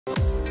Hey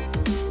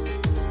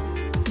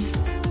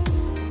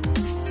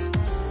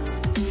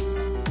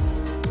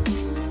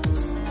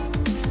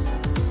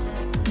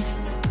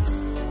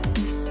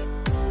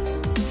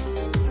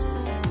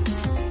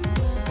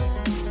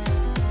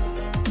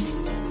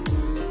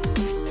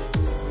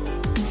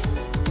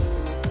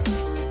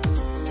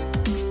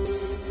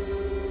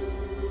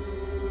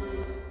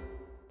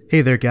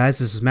there guys,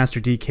 this is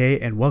Master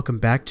DK and welcome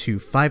back to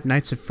Five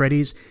Nights at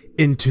Freddy's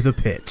Into the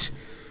Pit.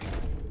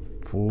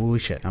 Holy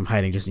shit, I'm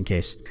hiding just in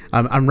case.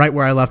 I'm right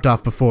where I left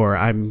off before.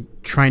 I'm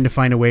trying to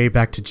find a way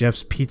back to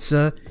Jeff's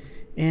Pizza,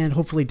 and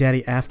hopefully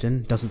Daddy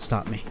Afton doesn't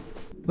stop me.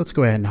 Let's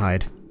go ahead and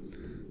hide.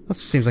 That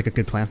seems like a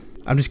good plan.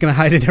 I'm just gonna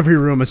hide in every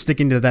room and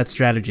sticking to that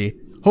strategy.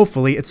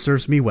 Hopefully it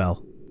serves me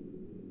well.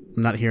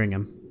 I'm not hearing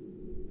him.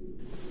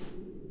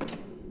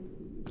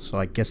 So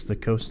I guess the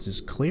coast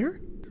is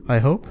clear? I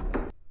hope.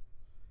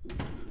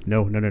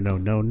 No, no, no, no,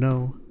 no,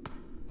 no.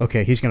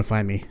 Okay, he's gonna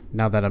find me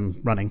now that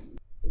I'm running.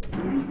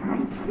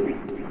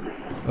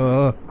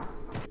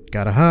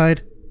 Gotta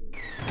hide.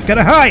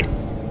 Gotta hide!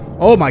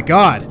 Oh my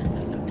god!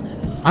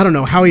 I don't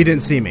know how he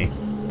didn't see me.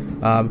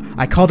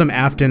 I called him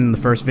Afton in the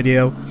first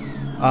video.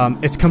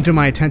 It's come to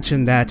my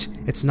attention that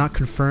it's not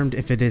confirmed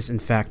if it is in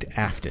fact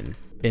Afton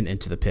in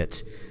Into the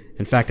Pit.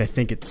 In fact, I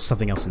think it's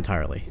something else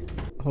entirely.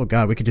 Oh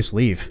god, we could just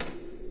leave.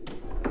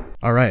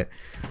 Alright.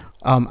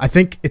 I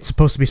think it's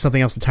supposed to be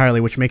something else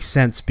entirely, which makes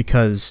sense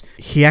because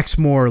he acts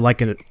more like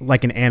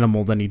an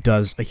animal than he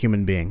does a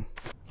human being.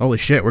 Holy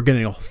shit, we're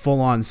getting a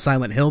full-on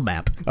Silent Hill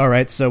map.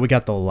 Alright, so we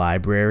got the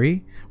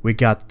library, we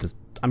got the,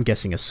 I'm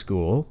guessing a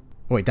school.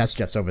 Oh, wait, that's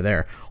Jeff's over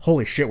there.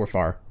 Holy shit, we're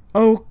far.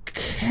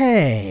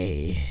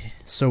 Okay.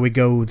 So we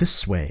go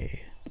this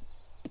way.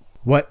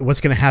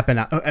 What's gonna happen?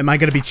 Am I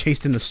gonna be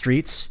chased in the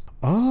streets?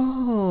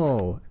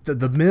 Oh,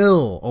 the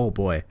mill. Oh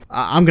boy.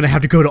 I'm gonna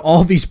have to go to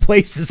all these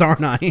places,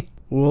 aren't I?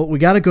 Well, we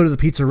gotta go to the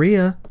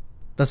pizzeria.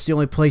 That's the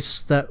only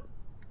place that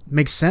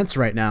makes sense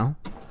right now.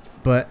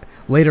 But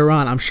later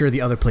on, I'm sure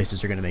the other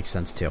places are gonna make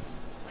sense too.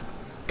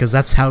 Because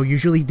that's how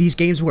usually these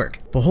games work.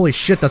 But holy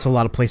shit, that's a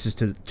lot of places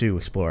to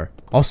explore.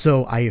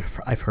 Also,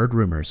 I've heard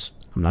rumors.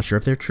 I'm not sure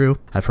if they're true.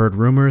 I've heard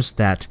rumors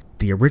that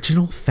the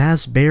original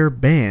Fazbear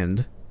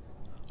Band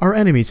are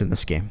enemies in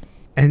this game.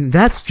 And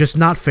that's just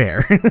not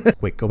fair.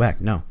 Wait, go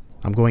back. No.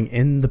 I'm going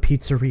in the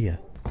pizzeria.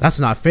 That's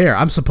not fair.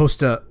 I'm supposed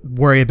to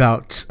worry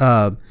about,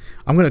 I'm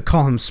gonna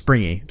call him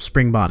Springy.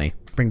 Spring Bonnie.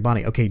 Spring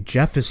Bonnie. Okay,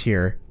 Jeff is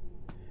here.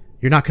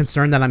 You're not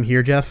concerned that I'm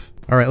here, Jeff?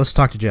 Alright, let's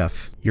talk to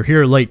Jeff. You're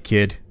here late,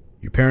 kid.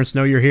 Your parents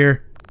know you're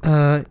here?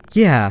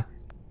 Yeah.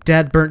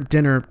 Dad burnt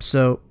dinner,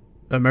 so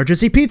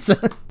emergency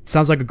pizza.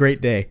 Sounds like a great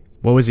day.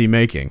 What was he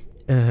making?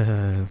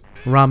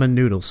 Ramen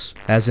noodles.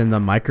 As in the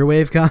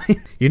microwave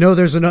kind? You know,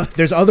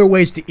 there's other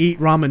ways to eat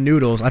ramen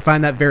noodles. I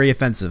find that very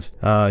offensive.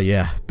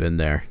 Yeah, been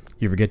there.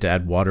 You forget to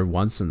add water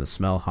once and the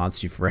smell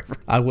haunts you forever.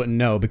 I wouldn't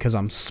know because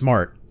I'm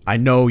smart. I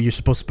know you're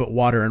supposed to put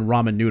water in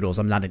ramen noodles.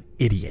 I'm not an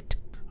idiot.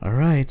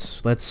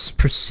 Alright, let's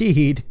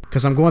proceed.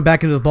 Because I'm going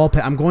back into the ball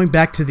pit. I'm going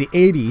back to the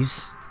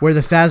 80s where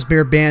the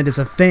Fazbear Band is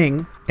a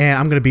thing. And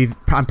I'm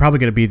probably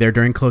going to be there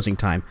during closing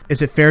time.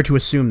 Is it fair to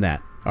assume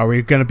that? Are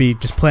we going to be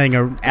just playing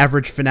an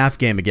average FNAF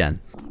game again?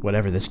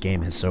 Whatever this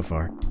game is so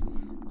far.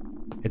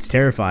 It's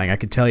terrifying, I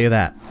can tell you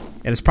that.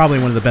 And it's probably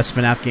one of the best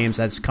FNAF games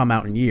that's come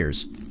out in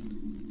years.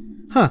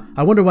 Huh,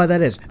 I wonder why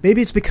that is.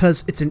 Maybe it's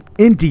because it's an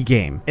indie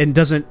game and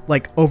doesn't,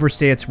 like,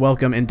 overstay its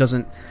welcome and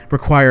doesn't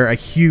require a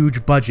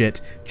huge budget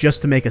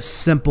just to make a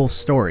simple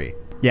story.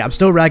 Yeah, I'm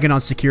still ragging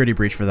on Security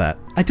Breach for that.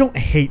 I don't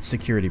hate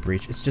Security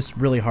Breach, it's just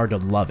really hard to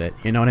love it,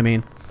 you know what I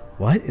mean?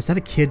 What? Is that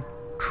a kid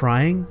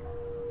crying?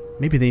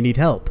 Maybe they need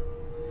help.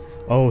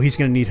 Oh, he's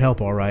gonna need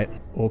help, alright.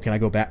 Oh, can I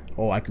go back?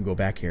 Oh, I can go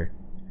back here.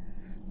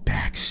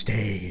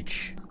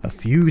 Backstage. A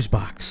fuse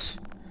box.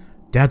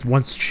 Dad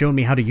once showed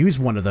me how to use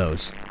one of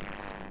those.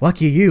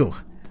 Lucky you.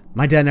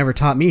 My dad never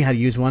taught me how to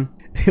use one.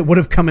 It would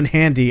have come in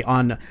handy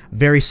on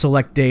very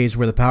select days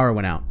where the power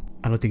went out.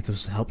 I don't think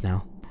this will help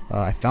now.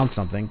 I found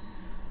something.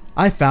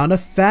 I found a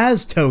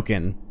Faz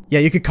token. Yeah,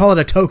 you could call it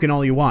a token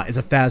all you want. It's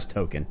a Faz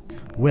token.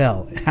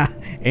 Well,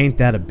 ain't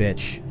that a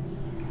bitch.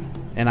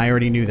 And I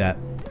already knew that.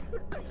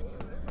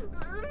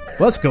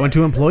 Let's go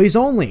into employees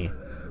only.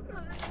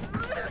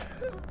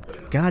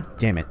 God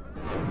damn it.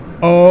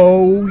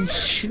 Oh,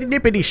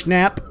 snippity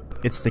snap.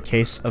 It's the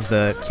case of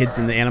the kids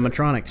in the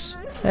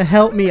animatronics.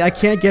 Help me, I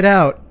can't get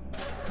out.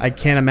 I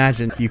can't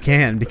imagine you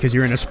can because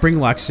you're in a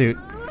Springlock suit.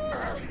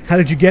 How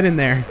did you get in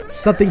there?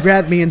 Something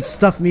grabbed me and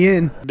stuffed me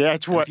in.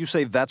 That's what. If you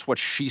say that's what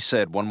she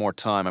said one more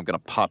time, I'm gonna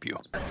pop you.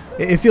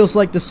 It feels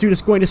like the suit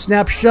is going to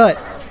snap shut.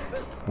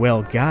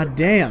 Well,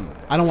 goddamn.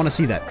 I don't want to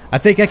see that. I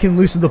think I can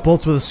loosen the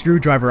bolts with a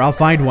screwdriver. I'll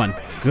find one.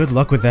 Good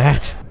luck with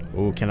that.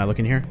 Oh, can I look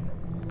in here?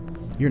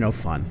 You're no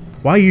fun.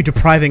 Why are you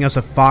depriving us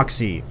of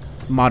Foxy,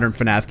 modern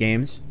FNAF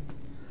games?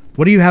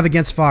 What do you have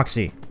against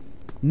Foxy?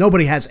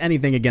 Nobody has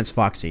anything against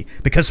Foxy,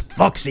 because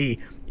Foxy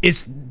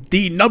is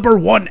the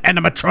 #1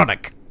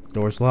 animatronic.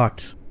 Door's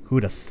locked.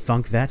 Who'd have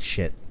thunk that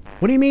shit?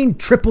 What do you mean,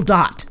 triple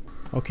dot?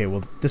 Okay,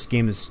 well, this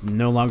game is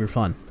no longer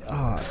fun.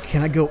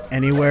 Can I go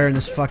anywhere in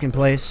this fucking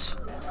place?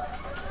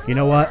 You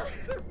know what?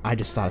 I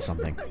just thought of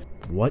something.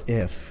 What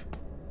if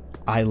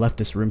I left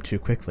this room too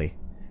quickly?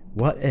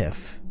 What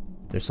if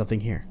there's something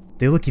here?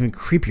 They look even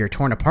creepier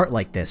torn apart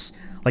like this.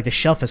 Like the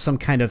shelf is some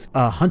kind of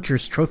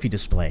hunter's trophy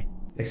display.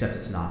 Except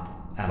it's not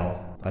at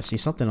all. I see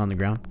something on the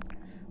ground.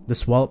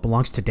 This wallet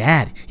belongs to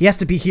Dad. He has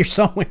to be here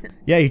somewhere.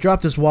 Yeah, he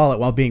dropped his wallet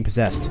while being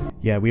possessed.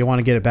 Yeah, we want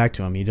to get it back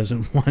to him. He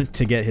doesn't want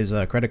to get his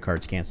credit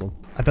cards canceled.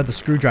 I bet the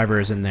screwdriver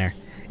is in there.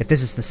 If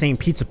this is the same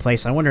pizza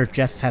place, I wonder if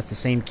Jeff has the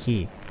same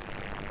key.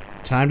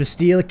 Time to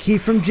steal a key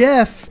from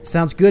Jeff.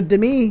 Sounds good to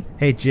me.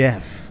 Hey,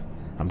 Jeff.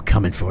 I'm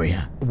coming for you.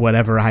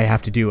 Whatever I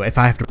have to do, if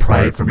I have to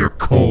Pry it from your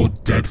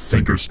cold, dead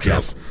fingers,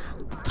 Jeff.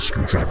 The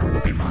screwdriver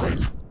will be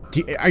mine.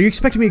 Are you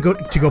expecting me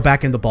to go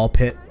back in the ball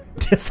pit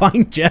to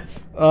find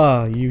Jeff?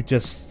 Oh, you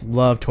just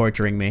love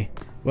torturing me.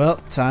 Well,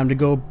 time to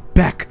go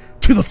back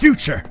to the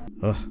future.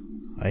 Ugh,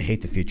 I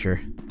hate the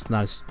future. It's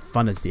not as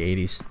fun as the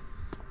 80s.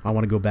 I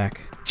want to go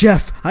back.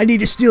 Jeff, I need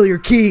to steal your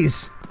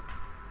keys.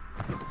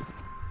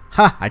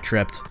 Ha, I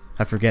tripped.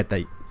 I forget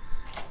that.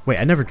 Wait,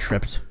 I never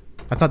tripped.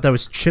 I thought that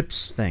was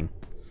Chip's thing.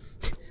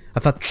 I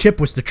thought Chip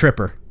was the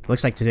tripper.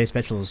 Looks like today's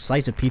special is a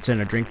slice of pizza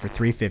and a drink for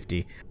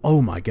 $3.50.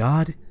 Oh my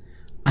god.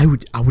 I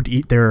would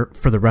eat there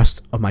for the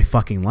rest of my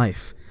fucking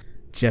life.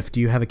 Jeff, do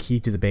you have a key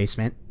to the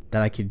basement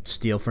that I could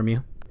steal from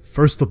you?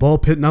 First the ball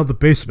pit, now the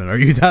basement. Are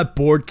you that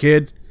bored,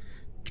 kid?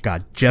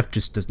 God, Jeff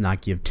just does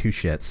not give two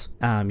shits.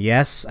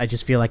 Yes, I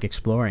just feel like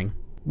exploring.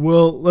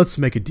 Well, let's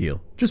make a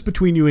deal. Just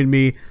between you and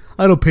me,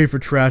 I don't pay for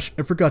trash.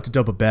 I forgot to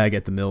dump a bag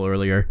at the mill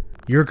earlier.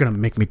 You're gonna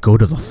make me go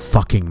to the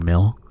fucking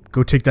mill?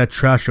 Go take that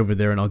trash over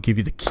there and I'll give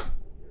you the key.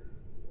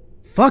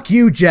 Fuck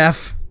you,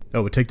 Jeff!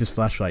 Oh, but take this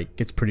flashlight. It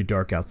gets pretty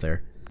dark out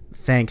there.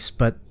 Thanks,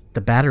 but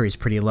the battery's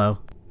pretty low.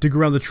 Dig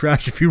around the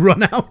trash if you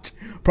run out.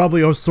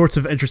 Probably all sorts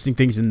of interesting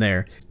things in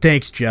there.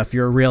 Thanks, Jeff.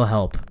 You're a real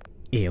help.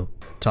 Ew.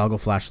 Toggle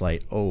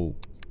flashlight. Oh.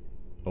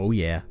 Oh,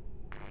 yeah.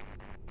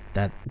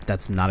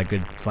 That's not a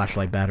good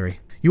flashlight battery.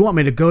 You want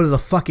me to go to the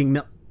fucking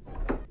mill?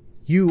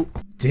 You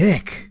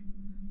dick.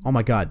 Oh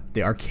my god.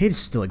 The arcade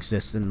still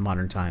exists in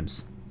modern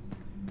times.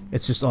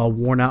 It's just all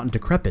worn out and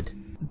decrepit.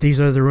 These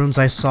are the rooms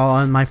I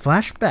saw in my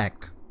flashback.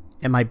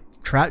 And my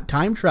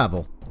time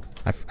travel.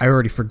 I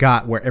already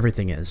forgot where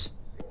everything is.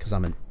 Because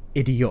I'm an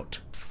idiot.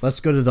 Let's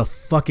go to the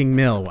fucking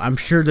mill. I'm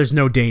sure there's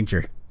no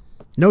danger.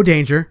 No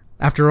danger.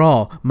 After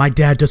all, my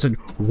dad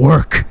doesn't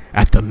work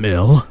at the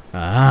mill.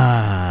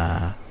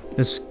 Ah.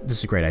 This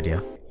is a great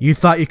idea. You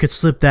thought you could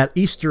slip that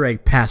Easter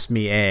egg past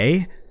me,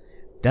 eh?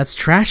 That's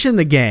Trash in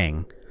the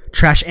gang.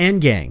 Trash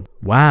and gang.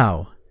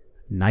 Wow.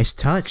 Nice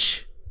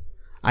touch.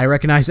 I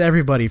recognize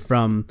everybody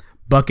from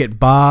Bucket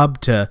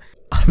Bob to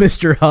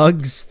Mr.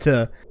 Hugs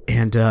to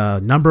and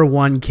number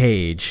one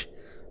Cage.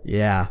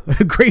 Yeah,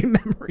 great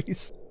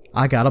memories.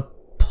 I got a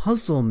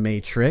puzzle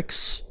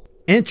matrix.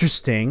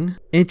 Interesting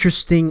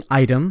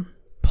item.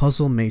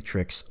 Puzzle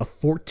matrix, a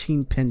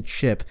 14-pin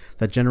chip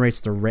that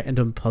generates the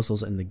random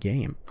puzzles in the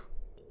game.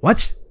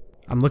 What?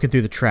 I'm looking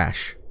through the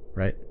trash,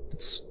 right?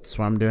 That's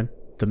what I'm doing.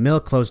 The mill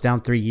closed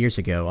down 3 years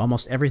ago.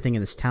 Almost everything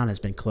in this town has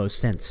been closed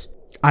since.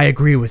 I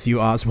agree with you,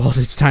 Oswald.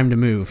 It's time to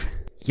move.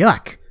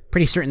 Yuck.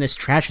 Pretty certain this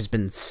trash has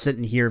been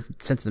sitting here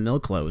since the mill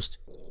closed.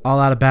 All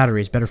out of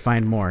batteries. Better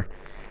find more.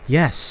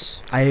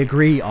 Yes, I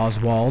agree,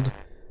 Oswald.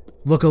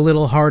 Look a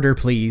little harder,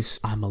 please.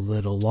 I'm a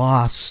little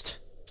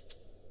lost.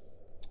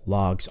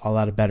 Logs. All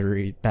out of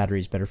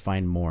batteries. Better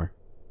find more.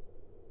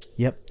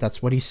 Yep,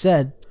 that's what he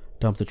said.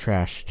 Dump the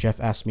trash. Jeff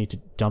asked me to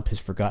dump his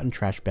forgotten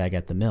trash bag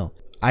at the mill.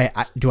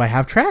 Do I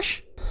have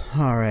trash?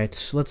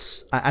 Alright,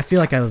 let's... I feel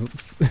like I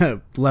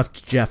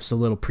left Jeff's a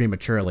little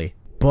prematurely.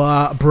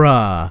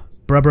 Bruh.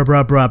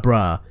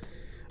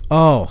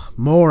 Oh,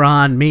 more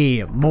on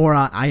me.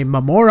 Moron. I am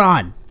a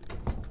moron.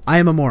 I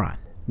am a moron.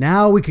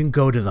 Now we can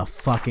go to the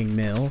fucking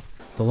mill.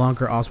 The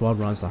longer Oswald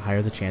runs, the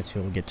higher the chance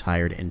he'll get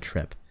tired and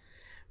trip.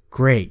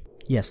 Great.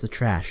 Yes, the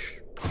trash.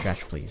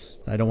 Trash, please.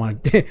 I don't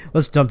want to...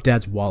 Let's dump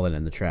Dad's wallet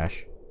in the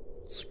trash.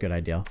 It's a good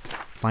idea.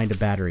 Find a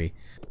battery.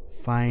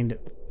 Find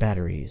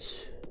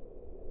batteries.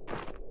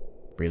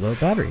 Reload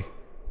battery.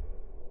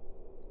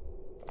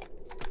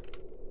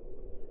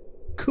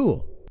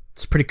 Cool.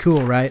 It's pretty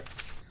cool, right?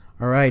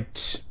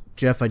 Alright,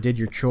 Jeff, I did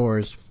your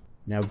chores.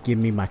 Now give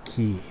me my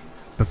key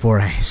before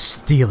I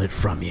steal it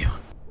from you.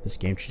 This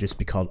game should just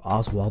be called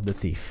Oswald the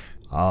Thief.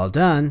 All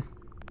done.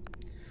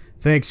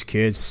 Thanks,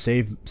 kid.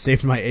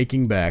 Saved my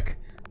aching back.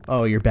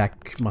 Oh, your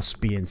back must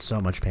be in so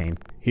much pain.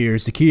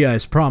 Here's the key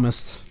as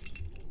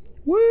promised.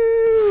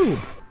 Woo!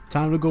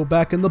 Time to go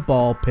back in the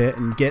ball pit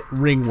and get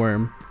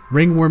Ringworm.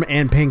 Ringworm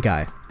and Pink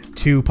Eye.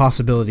 2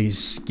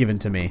 possibilities given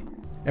to me.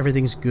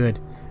 Everything's good.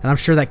 And I'm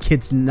sure that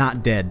kid's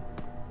not dead.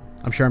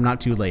 I'm sure I'm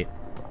not too late.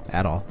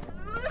 At all.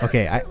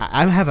 Okay,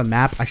 I have a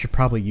map. I should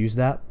probably use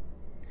that.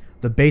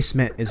 The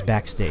basement is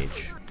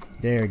backstage.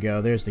 There you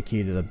go. There's the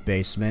key to the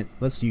basement.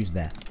 Let's use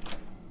that.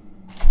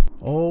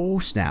 Oh,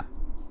 snap.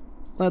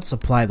 Let's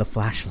apply the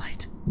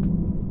flashlight.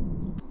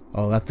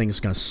 Oh, that thing's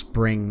gonna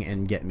spring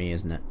and get me,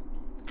 isn't it?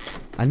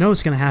 I know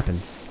it's gonna happen.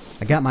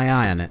 I got my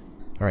eye on it.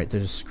 Alright,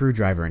 there's a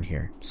screwdriver in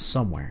here.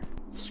 Somewhere.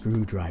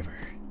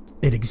 Screwdriver.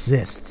 It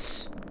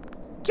exists.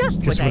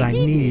 Just what I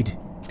need.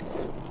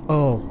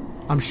 Oh,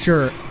 I'm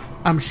sure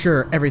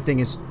everything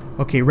is...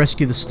 Okay,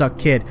 rescue the stuck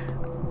kid.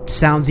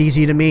 Sounds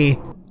easy to me.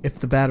 If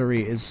the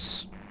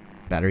battery's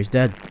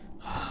dead.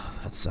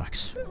 That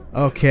sucks.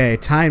 Okay,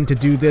 time to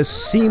do this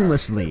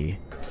seamlessly.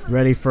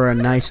 Ready for a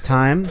nice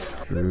time?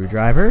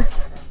 Screwdriver.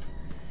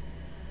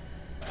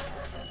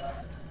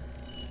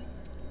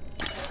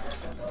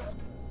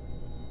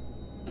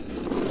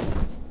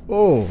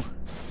 Oh,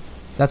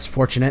 that's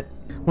fortunate.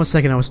 1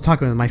 second, I was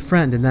talking with my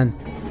friend, and then...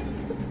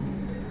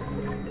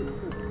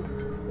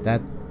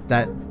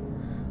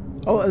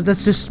 Oh,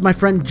 that's just my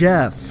friend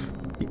Jeff.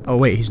 Oh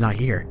wait, he's not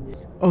here.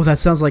 Oh, that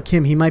sounds like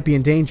him. He might be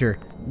in danger.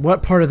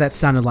 What part of that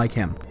sounded like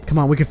him? Come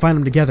on, we can find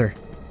him together.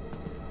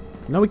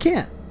 No, we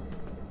can't.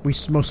 We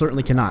most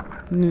certainly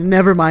cannot.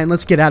 Never mind,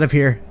 let's get out of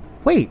here.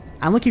 Wait,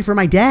 I'm looking for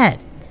my dad.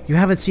 You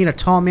haven't seen a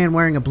tall man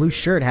wearing a blue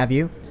shirt, have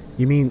you?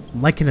 You mean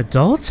like an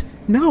adult?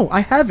 No,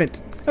 I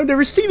haven't. I've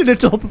never seen an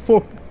adult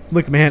before.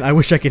 Look, man, I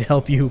wish I could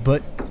help you,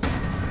 but...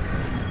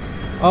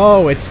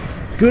 Oh, it's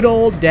good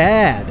old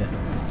Dad.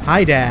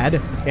 Hi,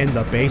 Dad. In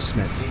the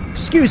basement.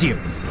 Excuse you.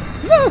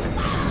 No!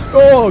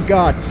 Oh,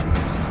 God.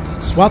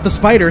 Swat the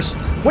spiders.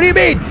 What do you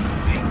mean?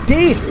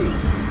 D...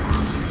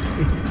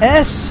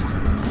 S...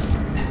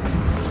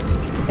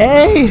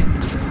 A...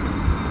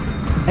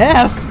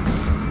 F...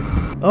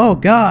 Oh,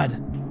 God.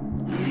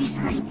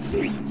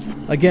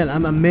 Again,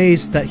 I'm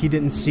amazed that he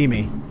didn't see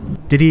me.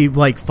 Did he,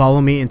 like, follow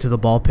me into the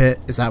ball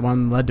pit? Is that what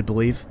I'm led to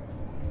believe?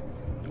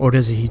 Or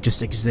does he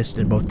just exist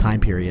in both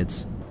time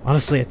periods?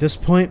 Honestly, at this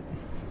point,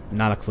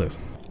 not a clue.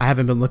 I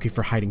haven't been looking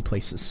for hiding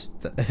places.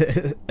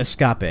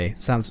 Escape.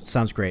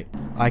 Sounds great.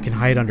 I can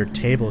hide under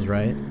tables,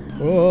 right?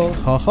 Oh,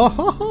 ha ha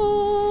ha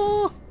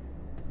ha!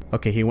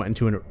 Okay, he went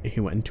into a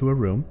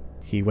room.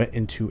 He went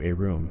into a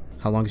room.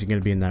 How long is he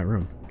gonna be in that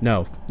room?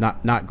 No,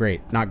 not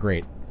great. Not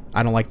great.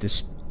 I don't like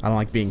this. I don't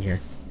like being here.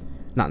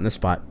 Not in this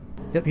spot.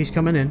 Yep, he's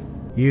coming in.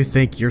 You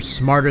think you're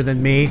smarter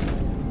than me?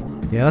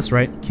 Yeah, that's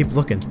right. Keep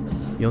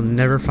looking. You'll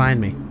never find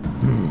me.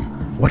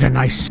 What a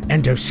nice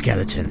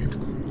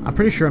endoskeleton. I'm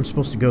pretty sure I'm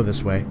supposed to go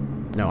this way.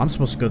 No, I'm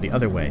supposed to go the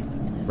other way.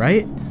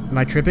 Right? Am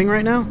I tripping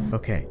right now?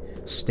 Okay.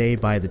 Stay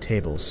by the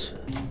tables.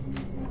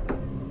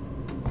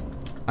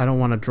 I don't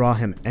want to draw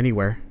him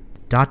anywhere. ...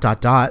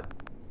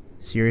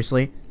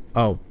 Seriously?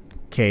 Oh,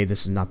 okay,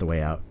 this is not the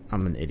way out.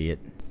 I'm an idiot.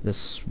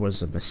 This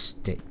was a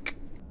mistake.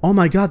 Oh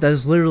my god, that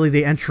is literally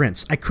the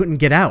entrance. I couldn't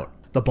get out.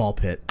 The ball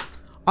pit.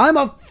 I'm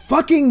a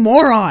fucking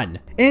moron!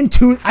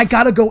 I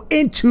gotta go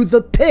into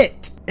the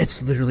pit!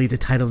 It's literally the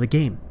title of the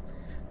game.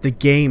 The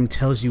game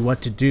tells you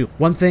what to do.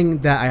 One thing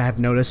that I have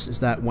noticed is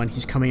that when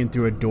he's coming in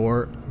through a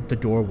door, the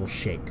door will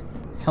shake.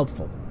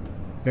 Helpful.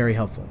 Very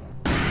helpful.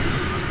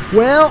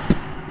 Well,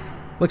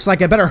 looks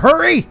like I better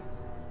hurry!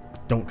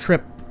 Don't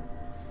trip.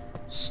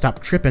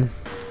 Stop tripping.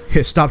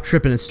 Stop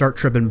tripping and start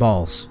tripping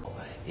balls.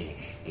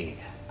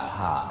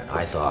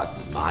 I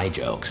thought my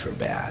jokes were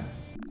bad.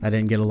 I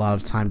didn't get a lot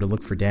of time to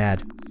look for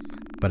Dad,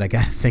 but I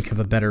gotta think of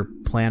a better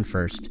plan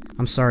first.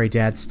 I'm sorry,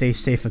 Dad. Stay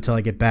safe until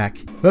I get back.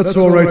 That's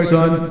all right,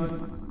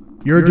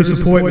 son. You're a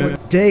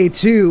disappointment. Day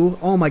 2.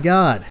 Oh my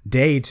god.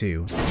 Day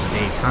 2. It's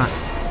daytime.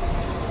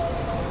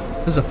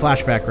 This is a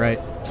flashback, right?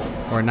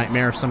 Or a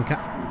nightmare of some kind?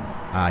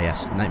 Ah,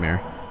 yes.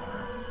 Nightmare.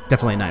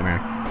 Definitely a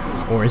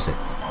nightmare. Or is it?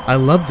 I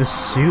love the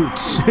suit.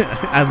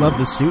 I love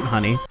the suit,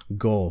 honey.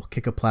 Goal.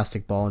 Kick a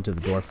plastic ball into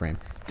the door frame.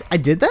 I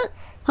did that?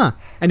 Huh.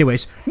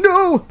 Anyways.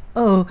 No!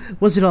 Oh,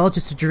 was it all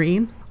just a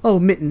dream? Oh,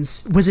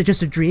 Mittens. Was it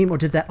just a dream or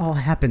did that all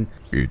happen?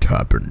 It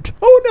happened.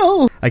 Oh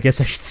no! I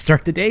guess I should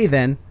start the day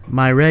then.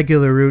 My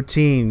regular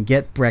routine.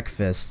 Get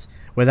breakfast.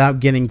 Without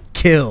getting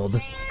killed.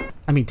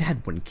 I mean,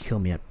 Dad wouldn't kill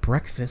me at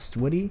breakfast,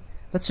 would he?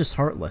 That's just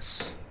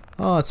heartless.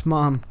 Oh, it's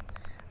Mom.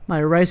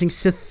 My rising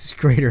 6th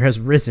grader has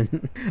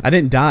risen. I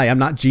didn't die. I'm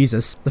not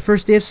Jesus. The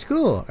first day of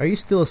school. Are you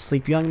still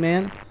asleep, young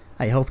man?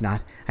 I hope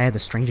not. I had the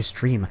strangest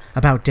dream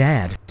about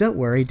Dad. Don't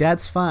worry.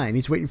 Dad's fine.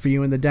 He's waiting for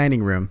you in the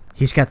dining room.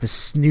 He's got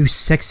this new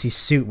sexy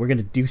suit. We're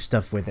gonna do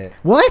stuff with it.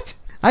 What?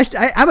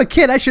 I'm a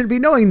kid. I shouldn't be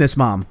knowing this,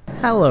 Mom.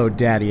 Hello,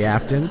 Daddy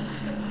Afton.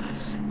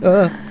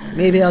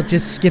 Maybe I'll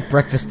just skip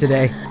breakfast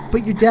today.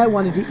 But your dad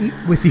wanted to eat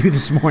with you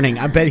this morning.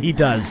 I bet he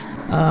does.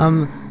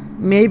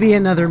 Maybe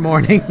another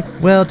morning.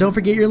 Well, don't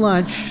forget your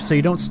lunch so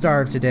you don't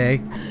starve today.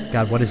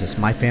 God, what is this?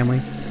 My family?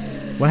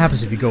 What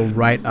happens if you go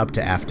right up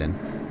to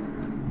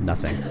Afton?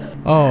 Nothing.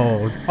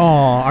 Oh,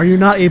 are you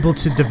not able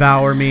to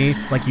devour me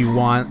like you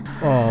want?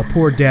 Oh,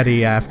 poor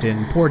Daddy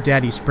Afton. Poor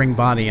Daddy Spring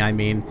Bonnie, I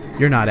mean.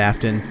 You're not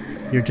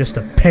Afton. You're just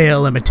a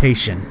pale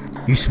imitation.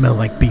 You smell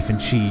like beef and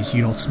cheese.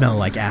 You don't smell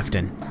like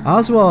Afton.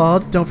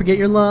 Oswald, don't forget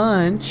your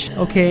lunch.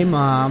 Okay,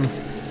 Mom.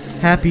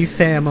 Happy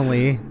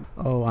family.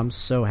 Oh, I'm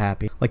so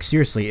happy. Like,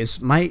 seriously, is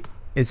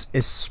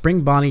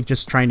Spring Bonnie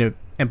just trying to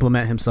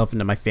implement himself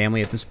into my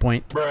family at this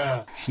point?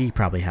 Bruh. She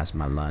probably has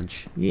my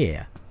lunch.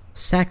 Yeah.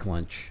 Sack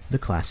lunch. The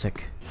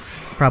classic.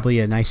 Probably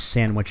a nice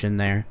sandwich in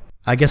there.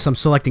 I guess I'm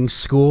selecting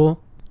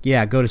school.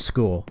 Yeah, go to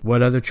school.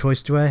 What other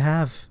choice do I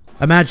have?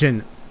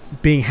 Imagine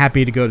being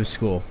happy to go to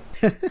school.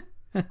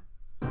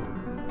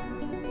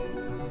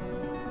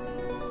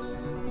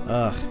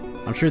 Ugh.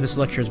 I'm sure this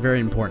lecture is very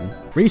important.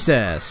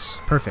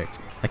 Recess! Perfect.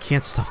 I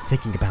can't stop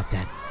thinking about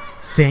that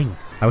thing.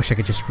 I wish I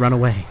could just run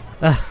away.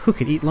 Ugh, who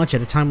could eat lunch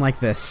at a time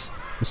like this?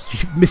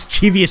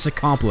 Mischievous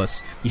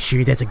accomplice. You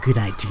sure that's a good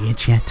idea,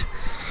 Jet?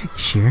 You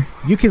sure?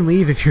 You can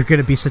leave if you're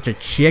gonna be such a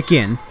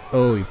chicken.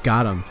 Oh, you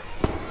got him.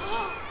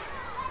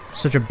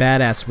 Such a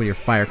badass with your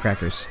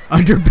firecrackers.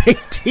 Underpaid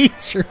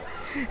teacher.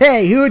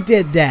 Hey, who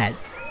did that?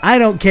 I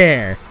don't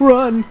care.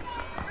 Run!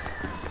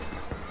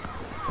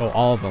 Oh,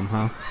 all of them,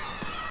 huh?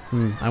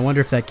 I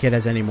wonder if that kid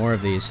has any more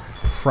of these.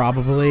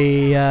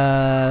 Probably.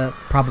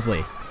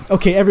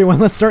 Okay, everyone,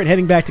 let's start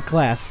heading back to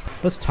class.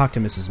 Let's talk to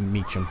Mrs.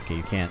 Meacham. Okay,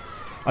 you can't.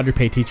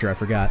 Underpaid teacher, I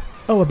forgot.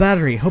 Oh, a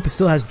battery. Hope it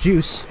still has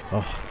juice.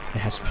 Oh, it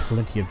has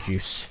plenty of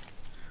juice.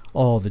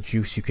 All the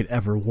juice you could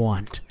ever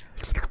want.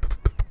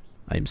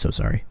 I am so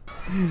sorry.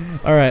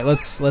 Alright,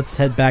 let's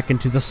head back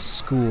into the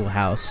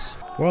schoolhouse.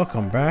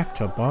 Welcome back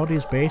to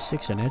Baldi's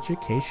Basics in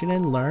Education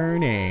and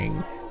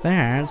Learning.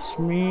 That's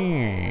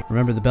me.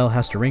 Remember, the bell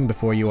has to ring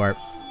before you are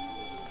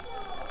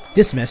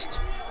dismissed.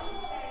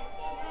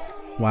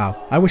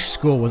 Wow, I wish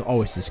school was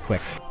always this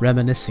quick.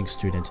 Reminiscing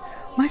student.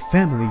 My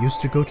family used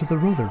to go to the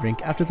roller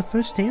rink after the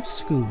first day of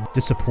school.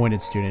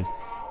 Disappointed student.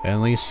 At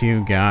least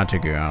you got to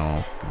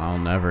go. I'll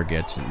never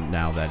get to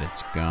now that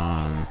it's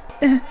gone.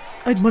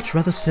 I'd much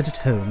rather sit at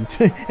home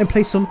and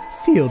play some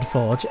Field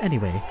Forge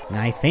anyway.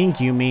 I think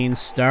you mean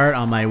start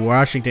on my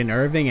Washington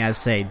Irving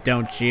essay,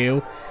 don't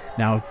you?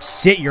 Now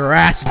sit your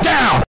ass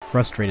down!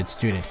 Frustrated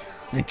student.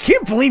 I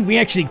can't believe we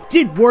actually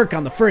did work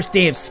on the first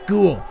day of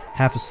school.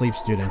 Half asleep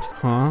student.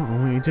 Huh?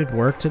 We did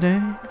work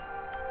today?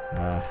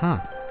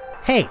 Huh.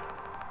 Hey!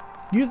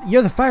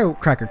 You're the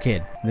firecracker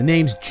kid. The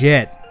name's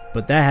Jet,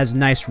 but that has a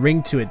nice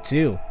ring to it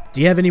too. Do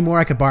you have any more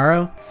I could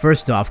borrow?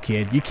 First off,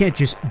 kid, you can't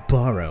just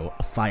borrow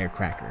a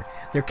firecracker.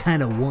 They're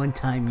kind of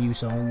one-time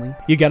use only.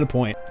 You got a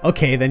point.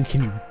 Okay, then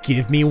can you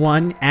give me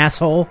one,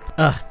 asshole?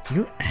 Do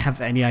you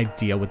have any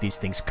idea what these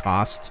things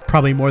cost?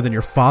 Probably more than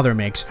your father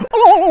makes.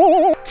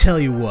 Oh! Tell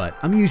you what,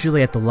 I'm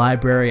usually at the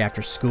library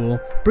after school.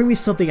 Bring me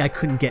something I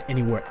couldn't get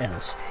anywhere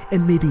else,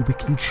 and maybe we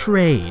can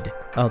trade.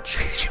 I'll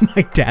trade you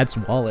my dad's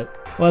wallet.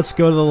 Let's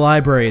go to the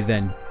library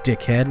then,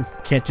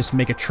 dickhead. Can't just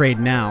make a trade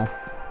now,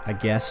 I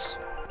guess.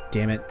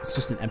 Damn it, it's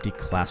just an empty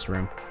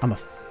classroom. I'm a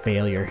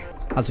failure.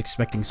 I was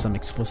expecting some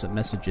explicit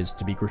messages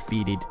to be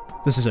graffitied.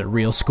 This isn't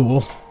real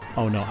school.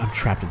 Oh no, I'm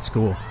trapped in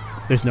school.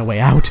 There's no way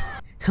out.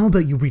 How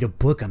about you read a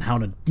book on how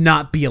to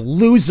not be a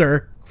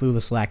loser?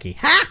 Clueless lackey.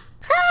 Ha!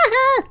 Ha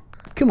ha!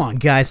 Come on,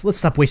 guys, let's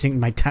stop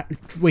wasting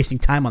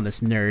time on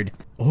this nerd.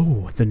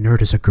 Oh, the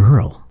nerd is a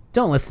girl.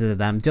 Don't listen to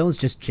them. Dylan's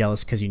just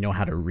jealous because you know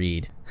how to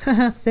read.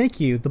 Haha, thank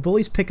you. The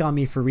bullies pick on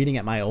me for reading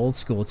at my old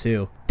school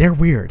too. They're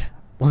weird.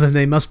 Well, then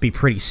they must be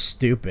pretty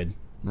stupid,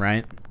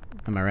 right?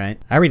 Am I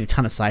right? I read a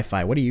ton of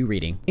sci-fi. What are you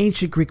reading?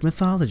 Ancient Greek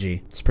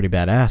mythology. It's pretty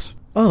badass.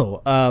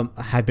 Oh,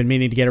 I've been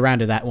meaning to get around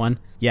to that one.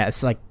 Yeah,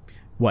 it's like,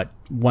 what,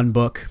 one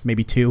book,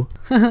 maybe two?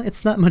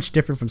 It's not much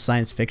different from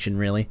science fiction,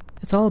 really.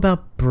 It's all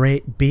about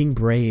being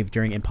brave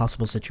during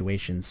impossible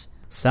situations.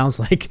 Sounds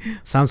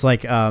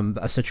like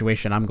a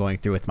situation I'm going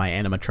through with my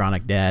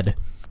animatronic dad.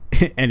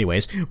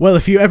 Anyways, well,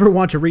 if you ever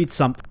want to read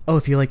something... Oh,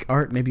 if you like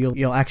art, maybe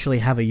you'll actually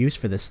have a use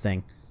for this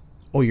thing.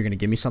 Oh, you're gonna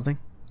give me something?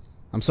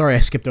 I'm sorry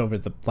I skipped over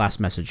the last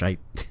message.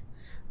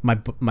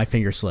 My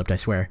finger slipped, I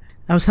swear.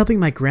 I was helping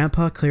my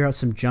grandpa clear out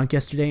some junk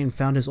yesterday and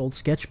found his old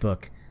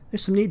sketchbook.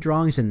 There's some neat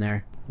drawings in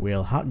there.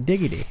 Well, hot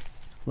diggity.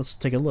 Let's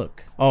take a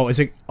look. Oh, is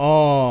it...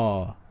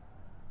 Oh.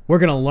 We're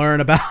gonna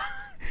learn about...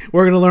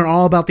 We're gonna learn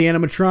all about the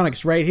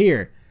animatronics right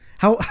here.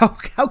 How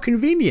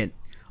convenient.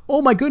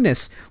 Oh my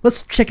goodness.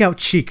 Let's check out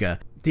Chica,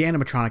 the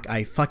animatronic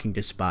I fucking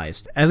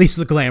despised. At least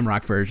the glam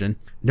rock version.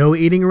 No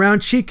eating around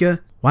Chica.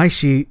 Why is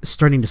she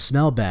starting to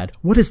smell bad?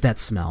 What is that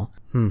smell?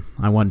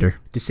 I wonder.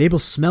 Disable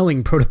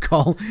smelling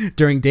protocol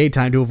during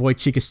daytime to avoid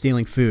Chica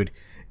stealing food.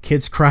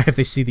 Kids cry if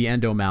they see the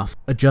endo mouth.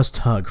 Adjust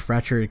hug.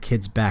 Fracture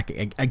kid's back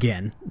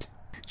again.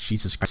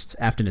 Jesus Christ.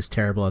 Afton is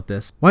terrible at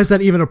this. Why is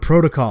that even a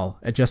protocol?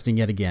 Adjusting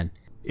yet again.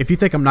 If you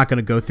think I'm not going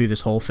to go through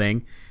this whole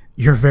thing,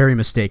 you're very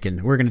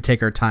mistaken. We're going to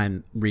take our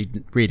time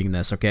reading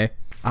this, okay?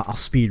 I'll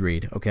speed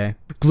read, okay?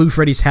 Glue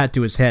Freddy's hat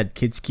to his head.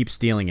 Kids keep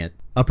stealing it.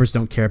 Uppers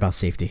don't care about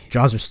safety.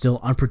 Jaws are still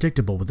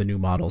unpredictable with the new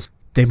models.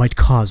 They might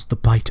cause the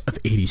bite of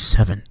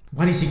 87.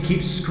 Why does he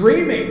keep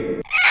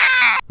screaming?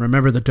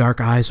 Remember, the dark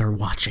eyes are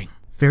watching.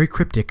 Very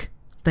cryptic.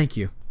 Thank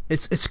you.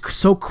 It's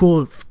so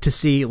cool to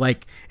see,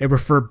 like, it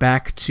refer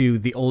back to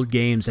the old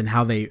games and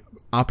how they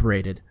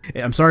operated.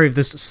 I'm sorry if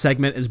this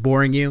segment is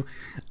boring you.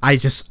 I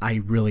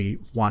really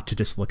want to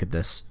just look at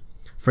this.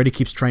 Freddy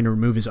keeps trying to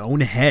remove his own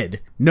head.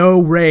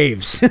 No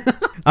raves.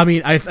 I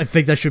mean, I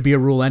think that should be a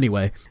rule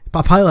anyway.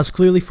 A pile has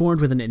clearly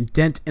formed with an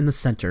indent in the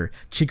center.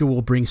 Chica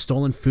will bring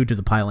stolen food to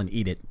the pile and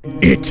eat it.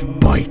 It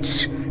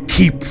bites.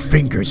 Keep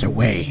fingers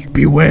away.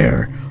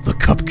 Beware the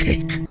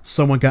cupcake.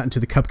 Someone got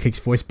into the cupcake's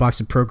voice box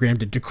and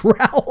programmed it to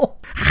growl.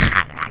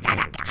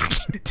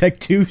 Tech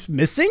 2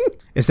 missing?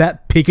 Is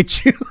that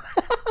Pikachu?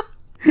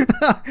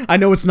 I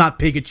know it's not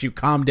Pikachu.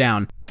 Calm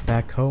down.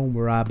 Back home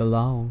where I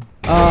belong.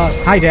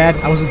 Hi Dad.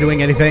 I wasn't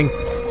doing anything.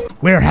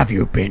 Where have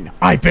you been?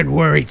 I've been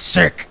worried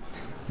sick.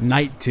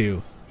 Night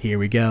 2. Here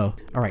we go.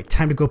 Alright,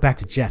 time to go back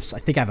to Jeff's. I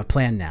think I have a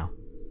plan now.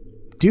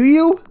 Do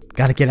you?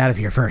 Gotta get out of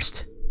here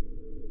first.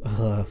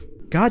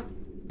 God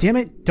damn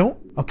it, don't.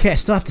 Okay, I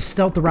still have to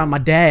stealth around my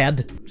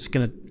dad. Just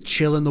gonna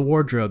chill in the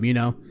wardrobe, you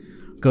know.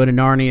 Go to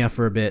Narnia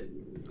for a bit.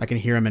 I can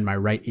hear him in my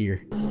right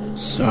ear.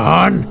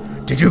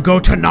 Son, did you go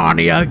to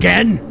Narnia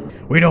again?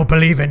 We don't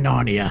believe in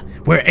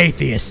Narnia. We're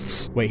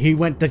atheists. Wait, he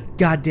went the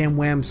goddamn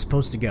way I'm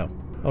supposed to go.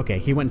 Okay,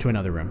 he went into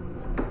another room.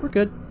 We're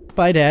good.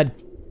 Bye, Dad.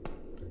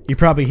 You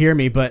probably hear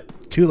me,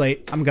 but too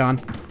late. I'm gone.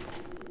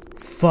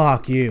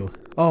 Fuck you.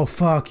 Oh,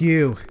 fuck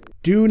you.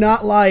 Do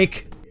not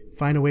like.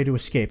 Find a way to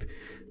escape.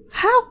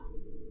 How?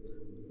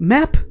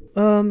 Map?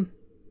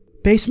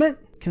 Basement?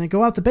 Can I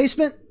go out the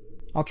basement?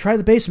 I'll try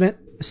the basement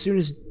as soon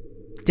as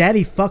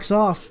Daddy fucks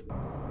off.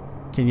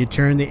 Can you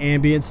turn the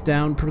ambience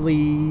down,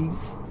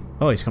 please?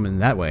 Oh, he's coming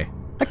that way.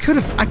 I could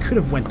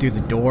have went through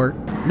the door.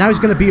 Now he's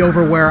gonna be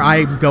over where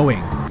I'm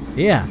going.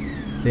 Yeah.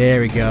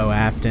 There we go,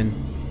 Afton.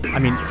 I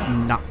mean,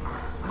 not.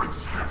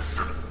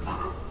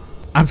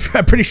 I'm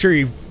pretty sure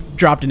you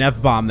dropped an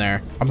F-bomb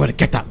there. I'm gonna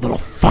get that little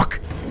fuck.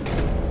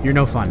 You're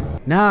no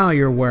fun. Now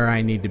you're where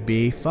I need to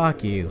be.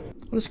 Fuck you.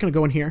 I'm just gonna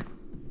go in here.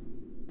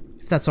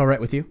 If that's alright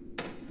with you.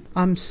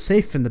 I'm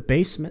safe in the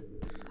basement.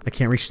 I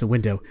can't reach the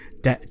window.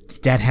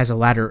 Dad has a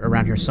ladder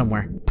around here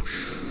somewhere.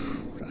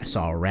 I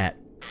saw a rat.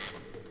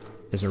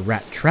 There's a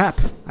rat trap.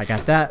 I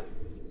got that.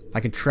 I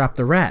can trap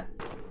the rat.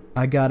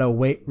 I got a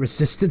weight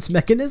resistance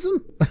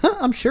mechanism.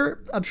 I'm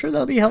sure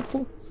that'll be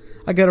helpful.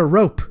 I got a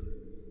rope.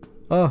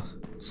 Oh,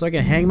 so I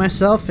can hang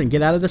myself and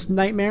get out of this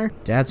nightmare?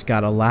 Dad's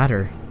got a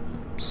ladder.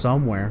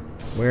 Somewhere.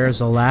 Where's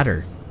a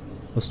ladder?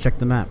 Let's check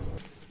the map.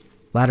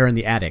 Ladder in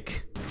the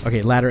attic.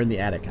 Okay, ladder in the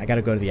attic. I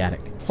gotta go to the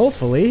attic.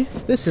 Hopefully,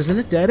 this isn't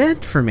a dead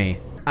end for me.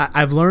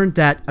 I've learned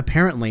that,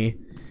 apparently,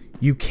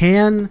 you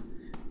can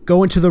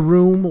go into the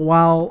room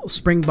while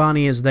Spring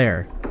Bonnie is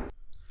there.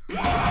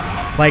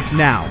 Like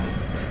now.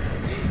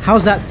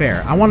 How's that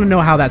fair? I want to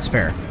know how that's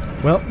fair.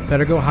 Well,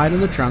 better go hide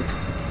in the trunk.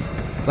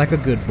 Like a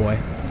good boy.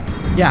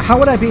 Yeah, how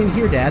would I be in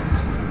here, Dad?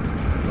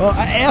 Oh,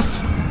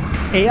 F!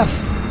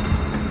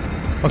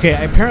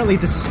 Okay, apparently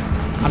this...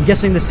 I'm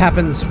guessing this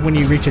happens when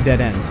you reach a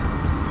dead end.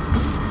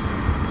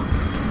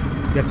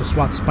 You have to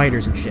swat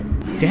spiders and shit.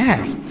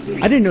 Dad!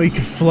 I didn't know you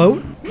could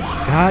float!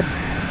 God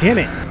damn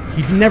it!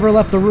 He never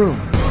left the room.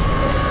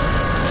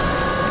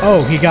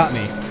 Oh, he got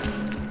me.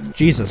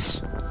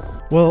 Jesus.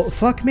 Well,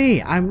 fuck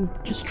me. I'm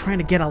just trying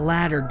to get a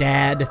ladder,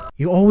 Dad.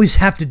 You always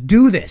have to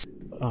do this!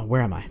 Oh,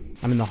 where am I?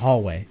 I'm in the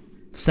hallway.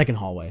 The second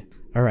hallway.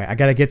 Alright, I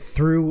gotta get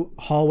through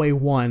hallway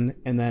 1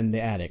 and then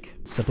the attic.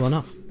 Simple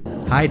enough.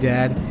 Hi,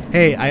 Dad.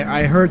 Hey,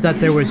 I heard that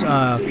there was,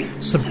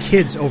 some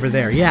kids over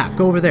there. Yeah,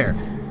 go over there.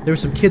 There were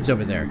some kids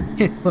over there.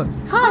 Look.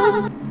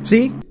 Hi.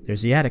 See?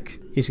 There's the attic.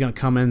 He's gonna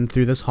come in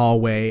through this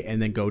hallway and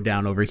then go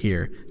down over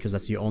here, because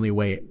that's the only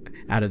way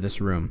out of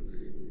this room.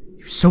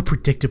 You're so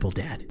predictable,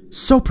 Dad.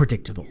 So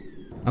predictable.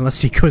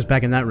 Unless he goes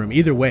back in that room.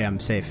 Either way, I'm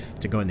safe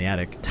to go in the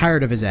attic.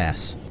 Tired of his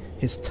ass.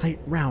 His tight,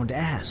 round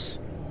ass.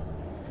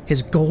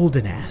 His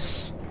golden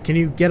ass. Can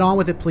you get on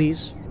with it,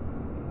 please?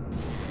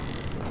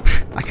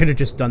 I could have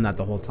just done that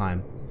the whole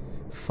time.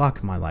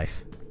 Fuck my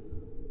life.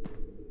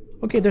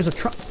 Okay, there's a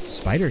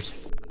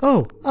spiders.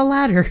 Oh, a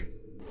ladder.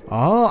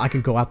 Oh, I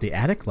can go out the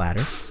attic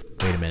ladder.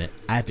 Wait a minute.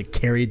 I have to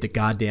carry the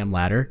goddamn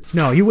ladder?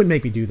 No, you wouldn't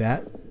make me do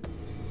that.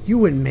 You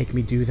wouldn't make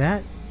me do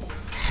that.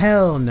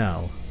 Hell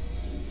no.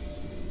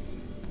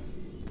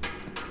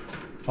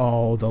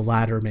 Oh, the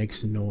ladder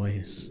makes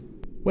noise.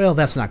 Well,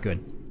 that's not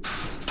good.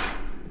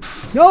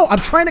 No, I'm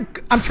trying to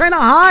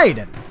hide.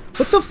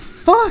 What the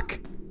fuck?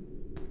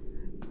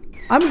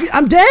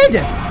 I'm dead.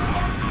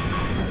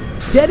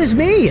 Dead as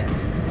me.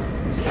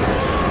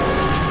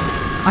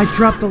 I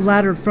dropped the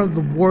ladder in front of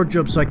the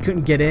wardrobe so I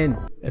couldn't get in.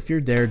 If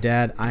you're there,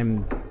 Dad,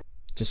 I'm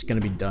just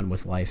gonna be done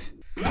with life.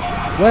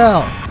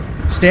 Well,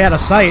 stay out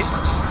of sight.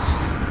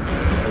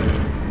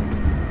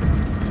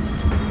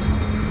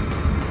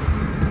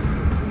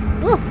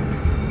 Oh.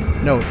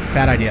 No,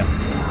 bad idea.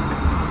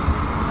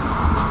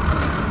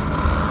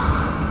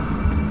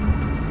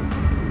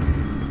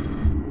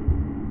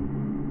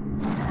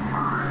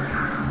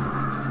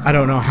 I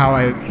don't know how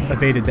I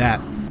evaded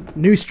that.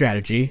 New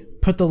strategy.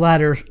 Put the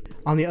ladder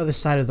on the other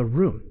side of the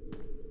room.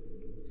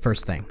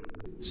 First thing.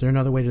 Is there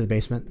another way to the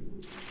basement?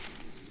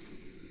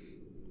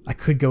 I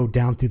could go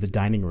down through the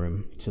dining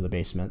room to the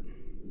basement.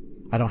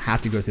 I don't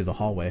have to go through the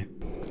hallway.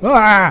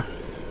 Ah!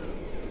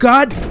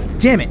 God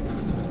damn it!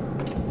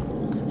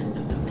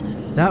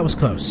 That was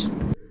close.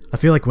 I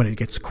feel like when it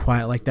gets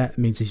quiet like that, it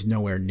means he's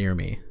nowhere near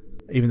me.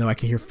 Even though I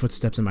can hear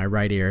footsteps in my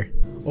right ear.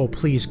 Oh,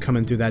 please come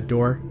in through that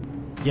door.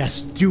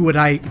 Yes, do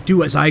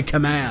as I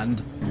command.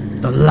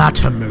 The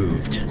ladder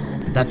moved.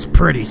 That's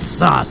pretty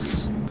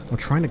sus. I'm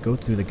trying to go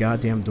through the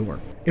goddamn door.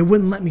 It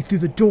wouldn't let me through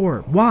the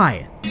door.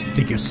 Why?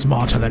 Think you're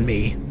smarter than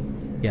me?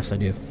 Yes, I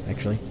do,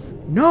 actually.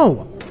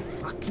 No!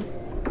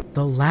 Fucking...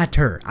 The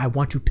ladder. I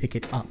want to pick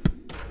it up.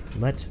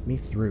 Let me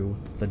through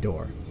the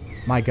door.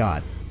 My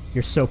God.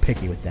 You're so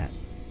picky with that.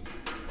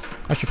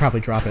 I should probably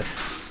drop it.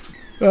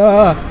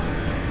 Ah!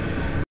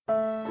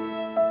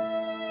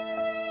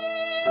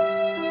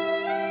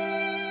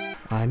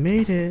 I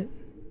made it.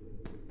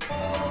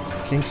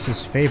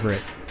 Jinx's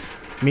favorite.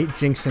 Meet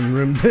Jinx in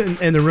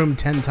the room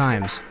 10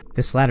 times.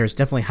 This ladder is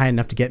definitely high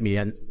enough to get me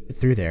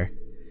through there.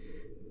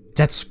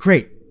 That's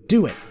great.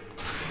 Do it.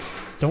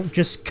 Don't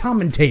just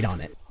commentate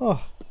on it.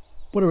 Oh,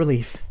 what a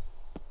relief.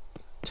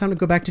 Time to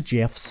go back to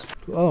Jeff's.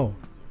 Oh,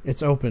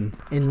 it's open.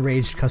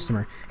 Enraged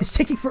customer. It's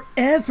taking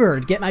forever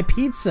to get my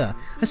pizza.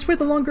 I swear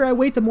the longer I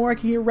wait, the more I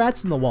can hear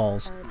rats in the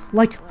walls.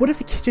 Like, what if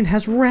the kitchen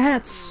has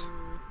rats?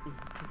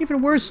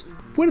 Even worse,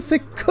 what if the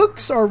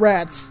cooks are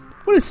rats?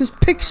 What is this,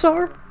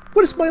 Pixar?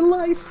 What is my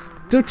life?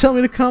 Don't tell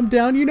me to calm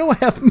down. You know I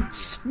have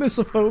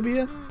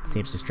misophobia.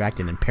 Seems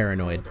distracted and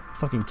paranoid.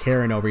 Fucking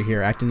Karen over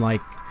here acting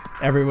like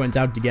everyone's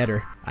out to get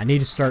her. I need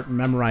to start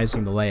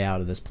memorizing the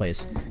layout of this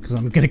place because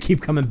I'm gonna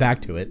keep coming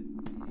back to it.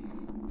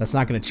 That's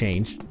not gonna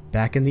change.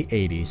 Back in the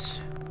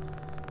 80s.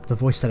 The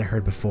voice that I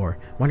heard before.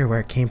 Wonder where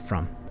it came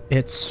from.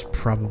 It's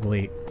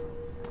probably...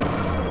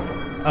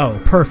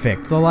 Oh,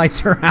 perfect. The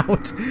lights are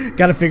out.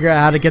 Gotta figure out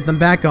how to get them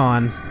back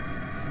on.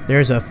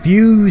 There's a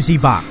fusey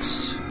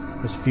box.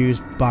 There's a fuse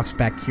box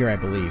back here, I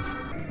believe.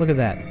 Look at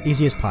that.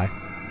 Easy as pie.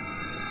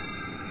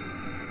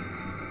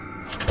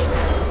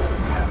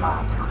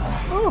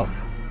 Oh.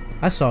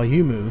 I saw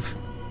you move.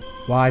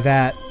 Why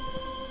that?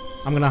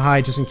 I'm gonna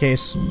hide just in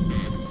case.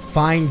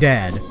 Find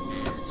Dad.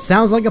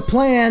 Sounds like a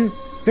plan.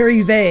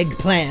 Very vague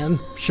plan.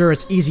 Sure,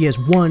 it's easy as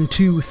 1,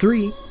 2,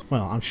 3.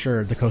 Well, I'm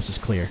sure the coast is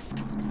clear.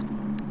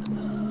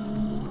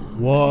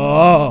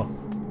 Whoa!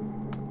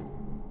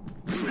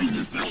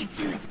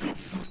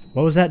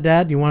 What was that,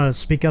 Dad? You want to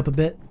speak up a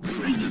bit?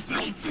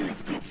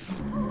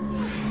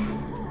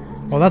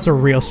 Oh, that's a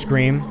real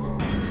scream.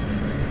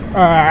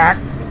 I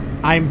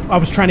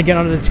was trying to get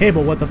under the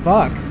table. What the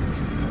fuck?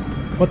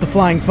 What the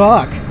flying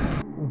fuck?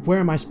 Where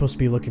am I supposed to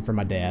be looking for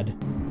my dad?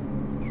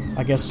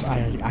 I guess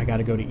I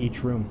gotta go to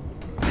each room.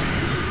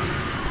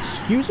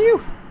 Excuse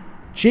you?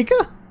 Chica?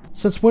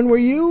 Since when were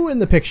you in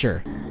the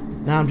picture?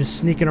 Now I'm just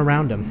sneaking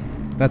around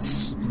him.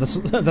 That's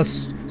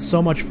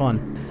so much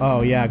fun.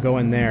 Oh yeah, go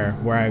in there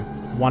where I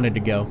wanted to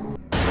go.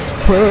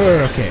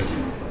 Okay.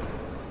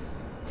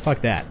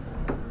 Fuck that.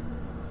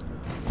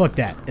 Fuck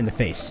that in the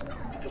face.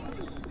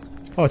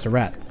 Oh, it's a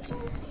rat.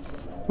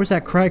 Where's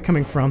that cry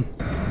coming from?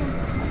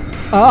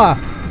 Ah!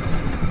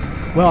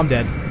 Well, I'm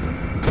dead.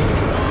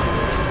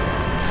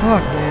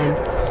 Fuck,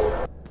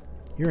 man.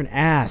 You're an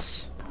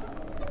ass.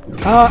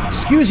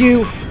 Excuse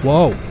you!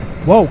 Whoa.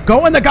 Whoa,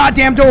 go in the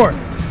goddamn door!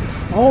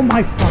 Oh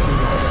my fucking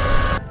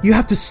God. You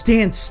have to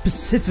stand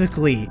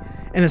specifically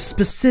in a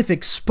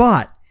specific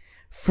spot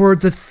for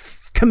the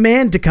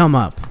command to come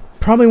up.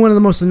 Probably one of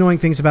the most annoying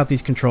things about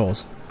these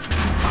controls.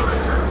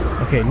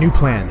 Okay, new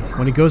plan.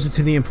 When he goes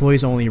into the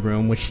employees only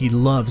room, which he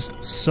loves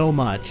so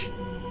much.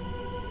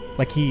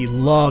 Like, he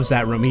loves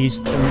that room. He's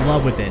in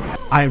love with it.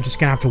 I'm just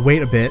gonna have to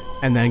wait a bit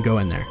and then go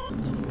in there.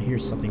 I hear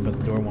something, but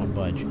the door won't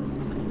budge.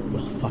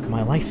 Well, fuck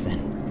my life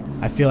then.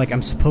 I feel like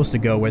I'm supposed to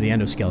go where the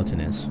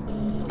endoskeleton is.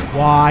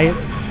 Why?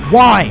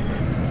 Why?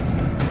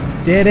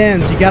 Dead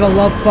ends. You gotta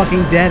love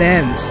fucking dead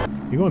ends.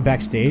 You're going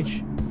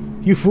backstage?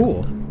 You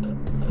fool.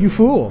 You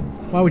fool.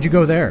 Why would you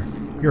go there?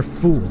 You're a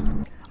fool.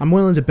 I'm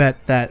willing to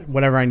bet that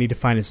whatever I need to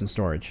find is in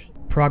storage.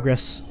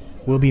 Progress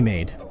will be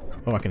made.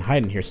 Oh, I can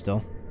hide in here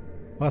still.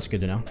 Well, that's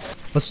good to know.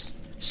 Let's...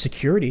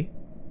 Security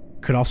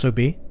could also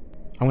be.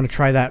 I want to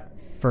try that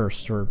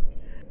first, or...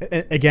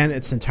 Again,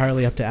 it's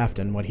entirely up to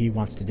Afton what he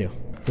wants to do.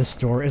 This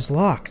door is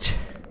locked.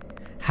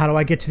 How do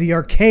I get to the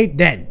arcade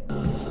then?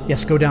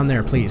 Yes, go down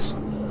there, please.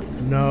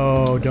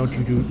 No, don't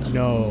you do...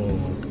 No.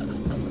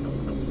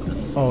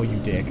 Oh, you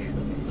dick.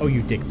 Oh,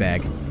 you dick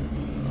bag.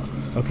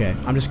 Okay,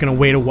 I'm just gonna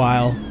wait a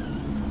while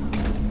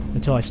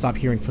until I stop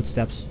hearing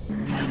footsteps.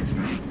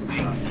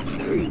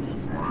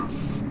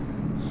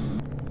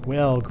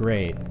 Well,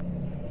 great.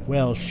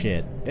 Well,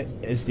 shit.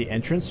 Is the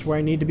entrance where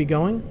I need to be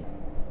going?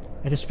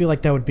 I just feel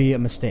like that would be a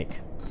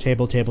mistake.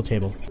 Table, table,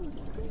 table.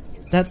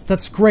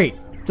 That's great.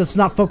 Let's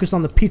not focus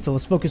on the pizza.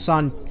 Let's focus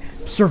on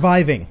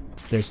surviving.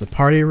 There's the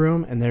party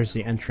room, and there's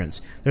the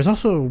entrance. There's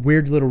also a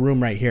weird little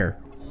room right here.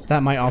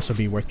 That might also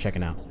be worth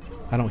checking out.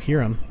 I don't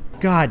hear him.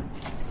 God,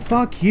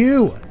 fuck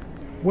you!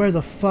 Where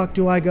the fuck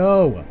do I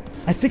go?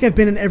 I think I've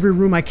been in every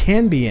room I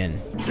can be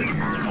in.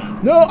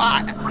 No,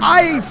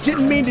 I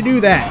didn't mean to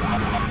do that.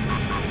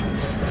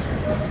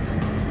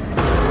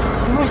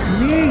 Fuck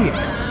me.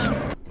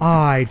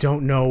 I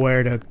don't know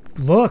where to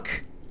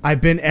look.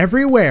 I've been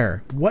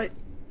everywhere. What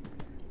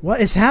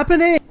is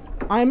happening?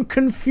 I'm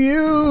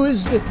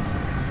confused.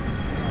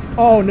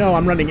 Oh no,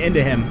 I'm running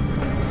into him.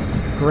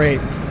 Great.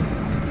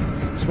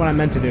 That's what I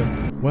meant to do.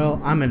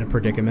 Well, I'm in a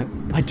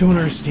predicament. I don't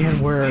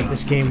understand where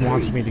this game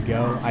wants me to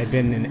go. I've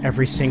been in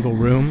every single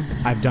room.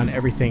 I've done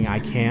everything I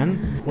can.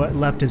 What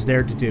left is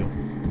there to do?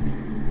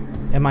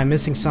 Am I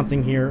missing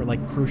something here,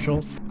 like,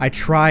 crucial? I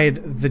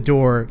tried the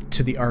door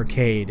to the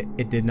arcade.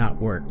 It did not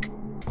work.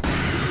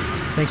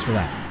 Thanks for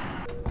that.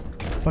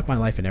 Fuck my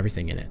life and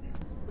everything in it.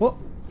 Well...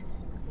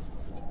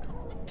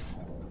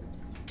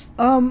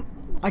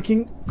 I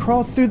can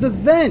crawl through the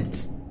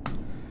vent.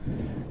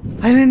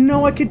 I didn't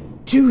know I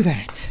could do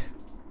that.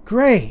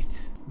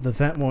 Great. The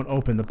vent won't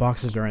open. The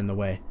boxes are in the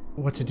way.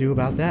 What to do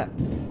about that?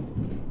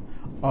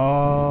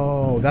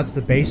 Oh, that's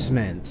the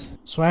basement.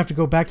 So I have to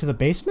go back to the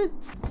basement?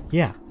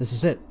 Yeah, this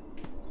is it.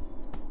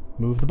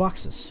 Move the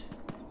boxes.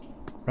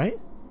 Right?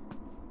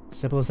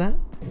 Simple as that?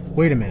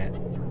 Wait a minute.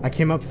 I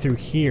came up through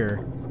here.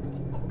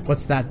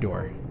 What's that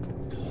door?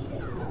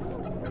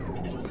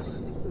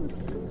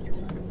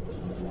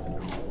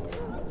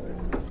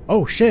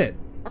 Oh shit.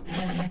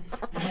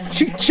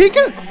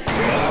 Chica?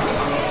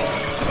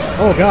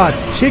 Oh god,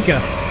 Chica.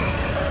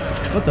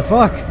 What the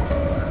fuck?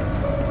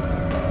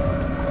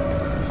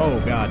 Oh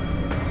god.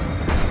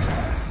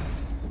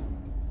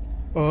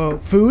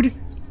 Food?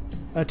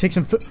 Take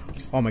some food.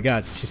 Oh my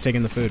god, she's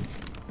taking the food.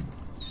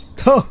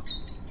 Oh!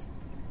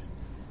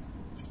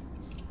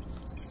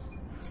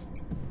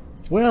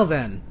 Well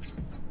then.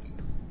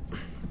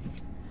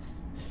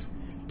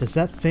 Does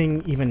that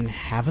thing even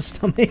have a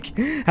stomach?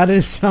 How did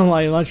it smell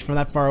like lunch from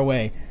that far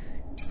away?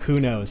 Who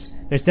knows?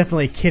 There's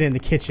definitely a kid in the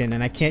kitchen,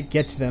 and I can't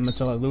get to them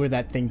until I lure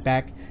that thing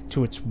back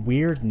to its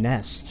weird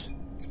nest.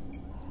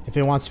 If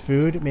it wants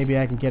food, maybe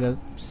I can get a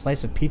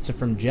slice of pizza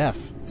from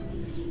Jeff.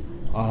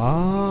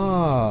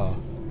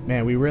 Oh,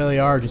 man, we really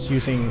are just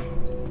using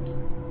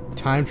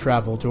time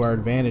travel to our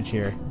advantage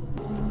here.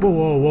 Whoa,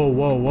 whoa, whoa,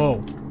 whoa,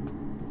 whoa.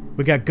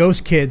 We got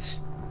ghost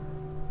kids.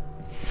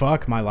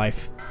 Fuck my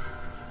life.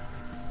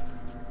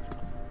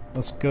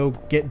 Let's go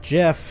get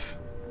Jeff.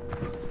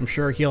 I'm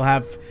sure he'll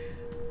have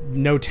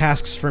no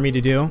tasks for me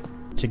to do.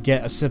 To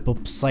get a simple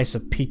slice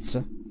of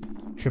pizza.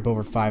 Trip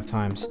over 5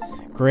 times.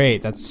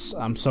 Great,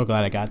 I'm so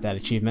glad I got that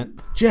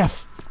achievement.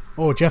 Jeff!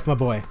 Oh, Jeff, my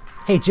boy.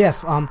 Hey,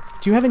 Jeff,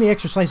 do you have any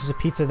extra slices of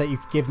pizza that you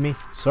could give me?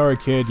 Sorry,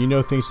 kid, you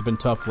know things have been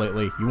tough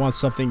lately. You want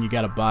something, you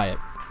gotta buy it.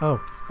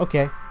 Oh,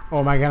 okay. Oh,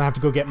 am I gonna have to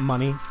go get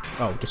money?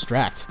 Oh,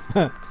 distract.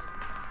 I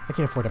can't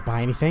afford to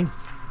buy anything.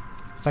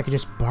 If I could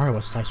just borrow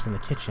a slice from the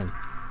kitchen.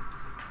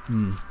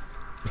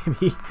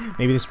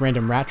 Maybe this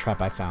random rat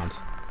trap I found.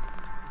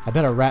 I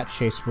bet a rat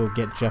chase will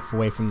get Jeff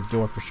away from the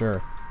door for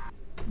sure.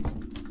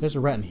 There's a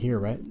rat in here,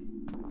 right?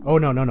 Oh,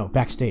 no.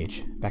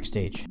 Backstage.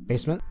 Backstage.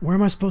 Basement? Where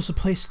am I supposed to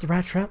place the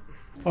rat trap?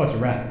 Oh, it's a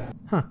rat.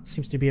 Huh.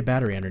 Seems to be a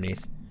battery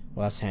underneath.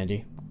 Well, that's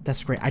handy.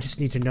 That's great. I just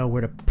need to know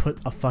where to put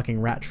a fucking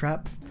rat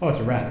trap. Oh, it's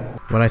a rat.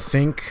 What I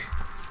think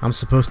I'm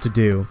supposed to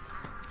do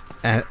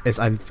is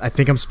I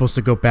think I'm supposed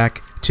to go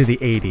back to the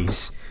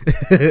 80s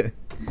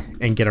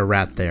and get a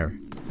rat there.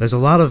 There's a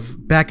lot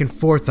of back and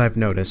forth I've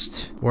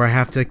noticed where I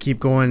have to keep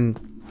going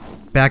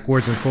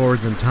backwards and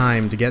forwards in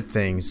time to get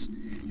things.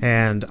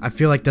 And I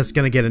feel like that's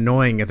gonna get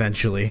annoying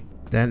eventually.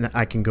 Then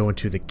I can go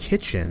into the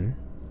kitchen,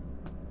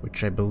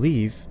 which I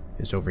believe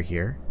is over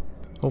here.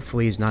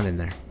 Hopefully he's not in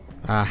there.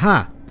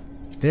 Aha!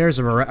 There's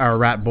a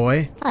rat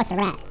boy. Oh, it's a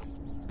rat.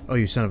 Oh,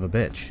 you son of a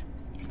bitch.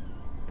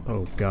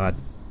 Oh, God.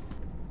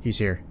 He's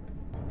here.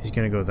 He's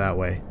gonna go that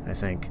way, I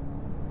think.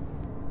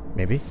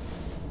 Maybe?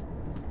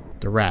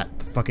 The rat.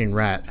 The fucking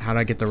rat. How did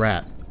I get the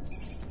rat?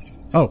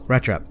 Oh,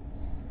 rat trap.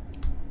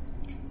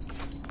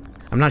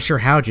 I'm not sure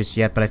how just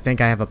yet, but I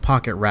think I have a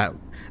pocket rat.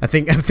 I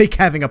think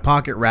having a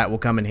pocket rat will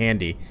come in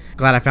handy.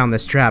 Glad I found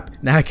this trap.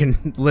 Now I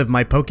can live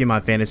my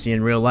Pokemon fantasy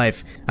in real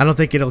life. I don't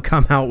think it'll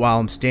come out while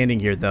I'm standing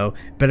here, though.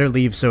 Better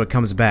leave so it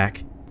comes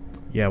back.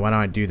 Yeah, why don't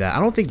I do that? I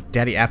don't think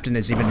Daddy Afton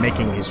is even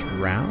making his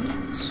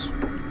rounds?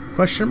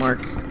 Question mark?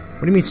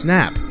 What do you mean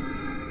snap?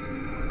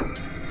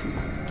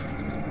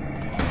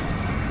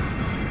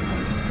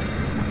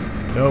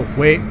 No,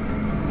 wait.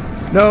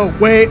 No,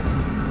 wait!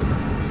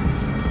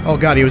 Oh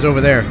god, he was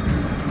over there.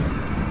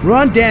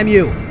 Run, damn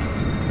you!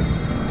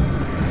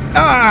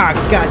 Ah,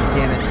 god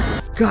damn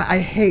it. God, I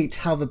hate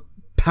how the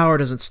power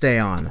doesn't stay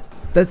on.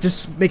 That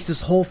just makes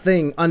this whole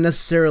thing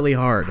unnecessarily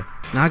hard.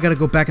 Now I gotta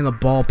go back in the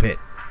ball pit.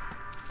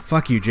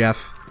 Fuck you,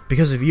 Jeff.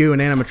 Because of you, an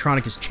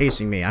animatronic is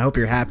chasing me. I hope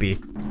you're happy.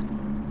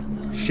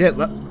 Shit,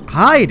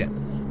 hide!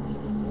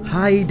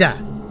 Hide!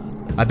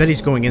 I bet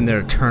he's going in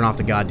there to turn off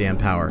the goddamn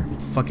power.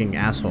 Fucking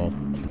asshole.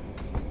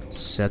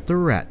 Set the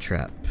rat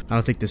trap. I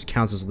don't think this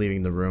counts as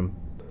leaving the room.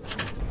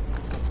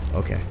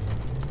 Okay.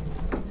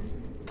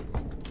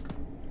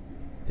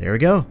 There we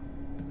go.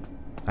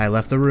 I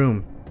left the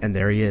room, and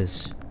there he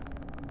is.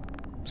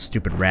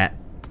 Stupid rat.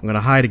 I'm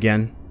gonna hide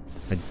again.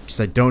 Because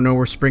I don't know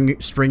where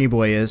Springy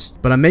Boy is.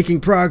 But I'm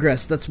making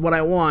progress. That's what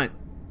I want.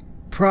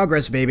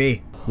 Progress,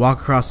 baby.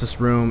 Walk across this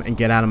room and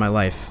get out of my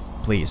life.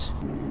 Please.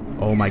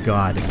 Oh my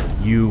god.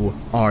 You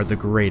are the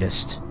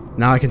greatest.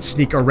 Now I can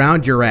sneak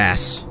around your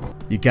ass.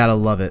 You gotta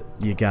love it.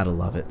 You gotta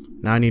love it.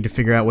 Now I need to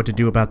figure out what to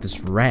do about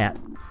this rat.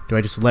 Do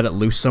I just let it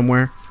loose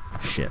somewhere?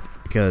 Shit.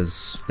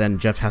 Because then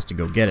Jeff has to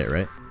go get it,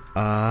 right?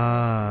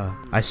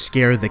 I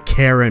scare the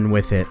Karen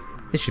with it.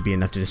 This should be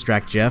enough to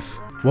distract Jeff.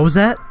 What was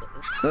that?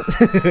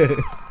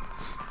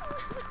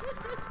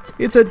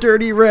 It's a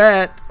dirty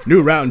rat.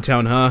 New route in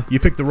town, huh? You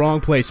picked the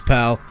wrong place,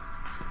 pal.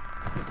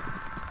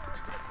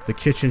 The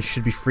kitchen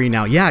should be free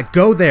now. Yeah,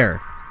 go there.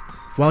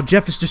 While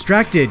Jeff is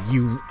distracted,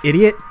 you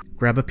idiot.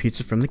 Grab a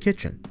pizza from the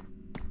kitchen.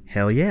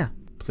 Hell yeah.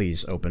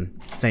 Please open.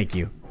 Thank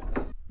you.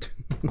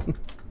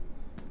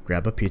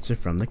 Grab a pizza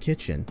from the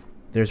kitchen.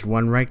 There's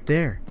one right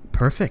there.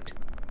 Perfect.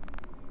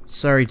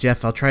 Sorry,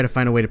 Jeff. I'll try to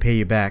find a way to pay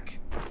you back.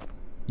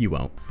 You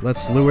won't.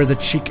 Let's lure the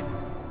cheek...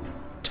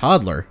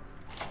 Toddler?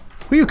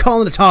 Who are you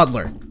calling a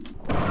toddler?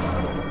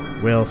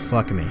 Well,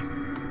 fuck me.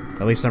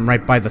 At least I'm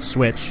right by the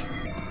switch.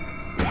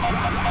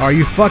 Are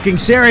you fucking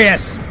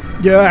serious?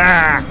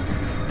 Yeah!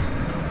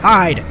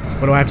 Hide!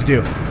 What do I have to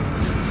do?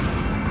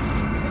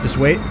 Just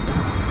wait?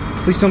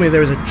 Please tell me there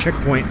was a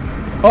checkpoint.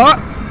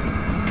 Oh!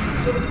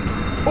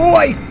 Oh,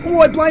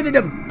 I blinded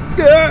him!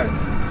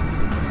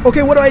 Yeah!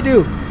 Okay, what do I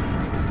do?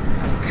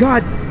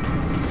 God!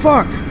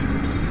 Fuck!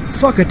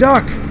 Fuck a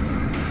duck!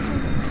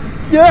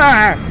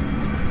 Yeah!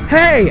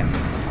 Hey!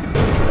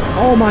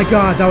 Oh my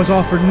god, that was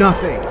all for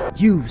nothing.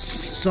 You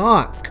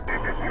suck.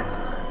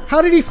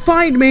 How did he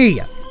find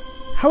me?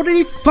 How did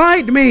he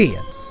find me?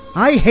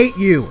 I hate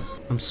you.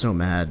 I'm so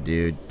mad,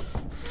 dude.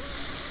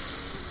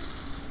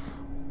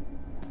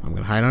 I'm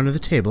gonna hide under the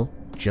table,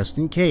 just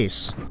in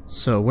case.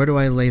 So, where do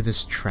I lay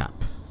this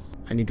trap?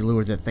 I need to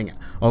lure that thing.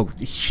 Oh,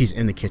 she's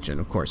in the kitchen,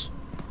 of course.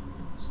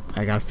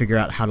 I gotta figure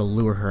out how to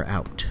lure her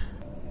out.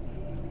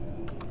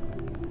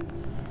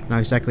 Not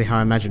exactly how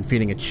I imagine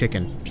feeding a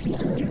chicken.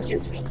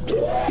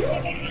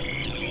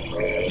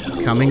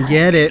 Come and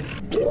get it.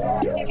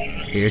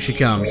 Here she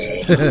comes.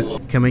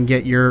 Come and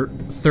get your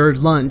third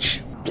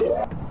lunch.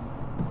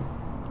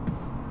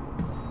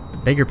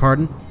 Beg your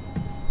pardon?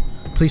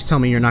 Please tell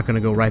me you're not going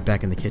to go right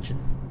back in the kitchen.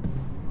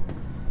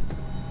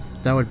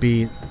 That would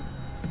be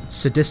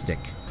sadistic.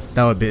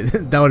 That would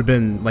have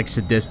been like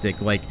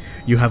sadistic, like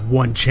you have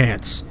one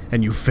chance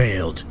and you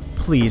failed.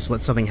 Please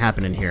let something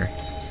happen in here.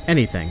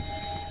 Anything.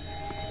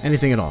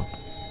 Anything at all.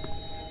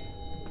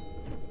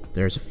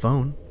 There's a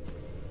phone.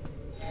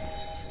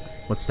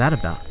 What's that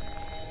about?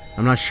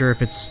 I'm not sure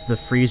if it's the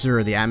freezer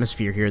or the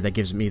atmosphere here that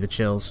gives me the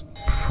chills.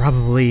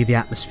 Probably the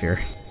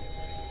atmosphere.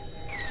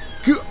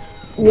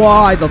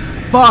 Why the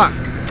fuck?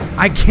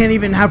 I can't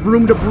even have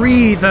room to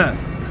breathe.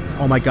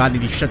 Oh my god,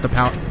 did he shut the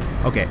power?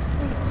 Okay.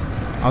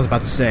 I was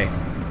about to say.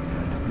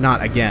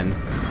 Not again.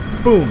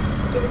 Boom.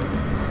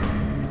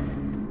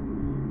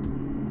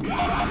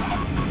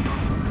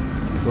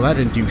 Well, that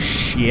didn't do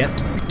shit.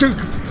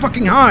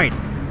 Fucking hide!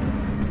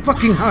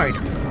 Fucking hide!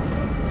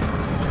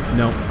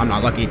 No, I'm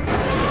not lucky.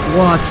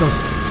 What the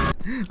f...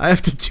 I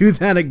have to do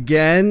that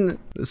again?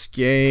 This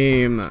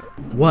game.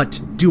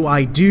 What do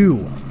I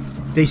do?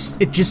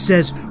 It just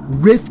says,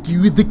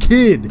 rescue the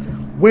kid.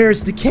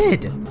 Where's the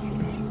kid?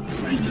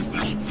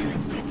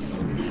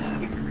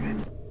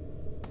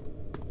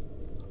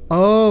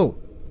 Oh.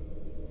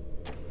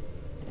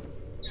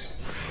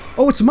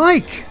 Oh, it's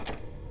Mike!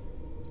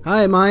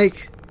 Hi,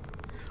 Mike.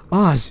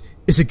 Oz,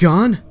 is it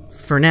gone?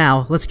 For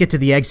now, let's get to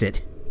the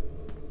exit.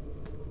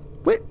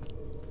 What?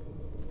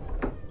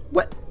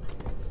 What?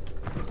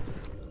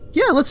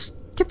 Yeah, let's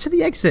get to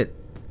the exit.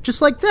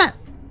 Just like that.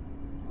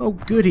 Oh,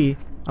 goody.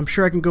 I'm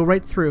sure I can go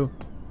right through.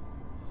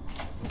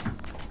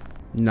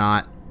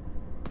 Not.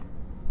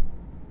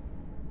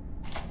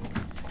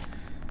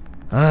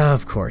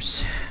 Of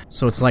course.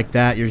 So it's like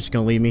that, you're just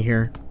gonna leave me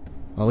here?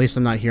 Well, at least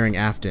I'm not hearing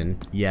Afton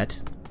yet.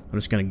 I'm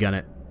just gonna gun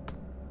it.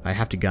 I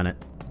have to gun it.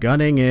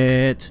 Gunning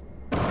it.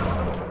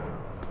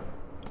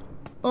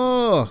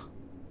 Oh,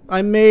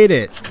 I made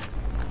it.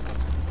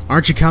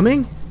 Aren't you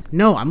coming?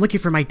 No, I'm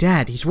looking for my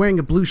dad. He's wearing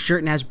a blue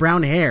shirt and has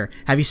brown hair.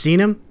 Have you seen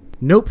him?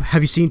 Nope.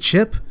 Have you seen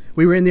Chip?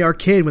 We were in the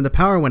arcade when the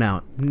power went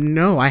out.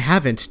 No, I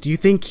haven't. Do you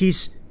think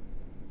he's...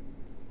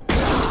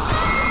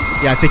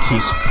 Yeah, I think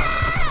he's...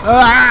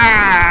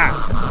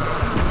 Ah!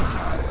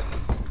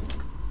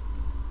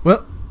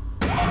 Well...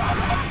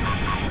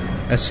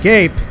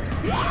 Escape?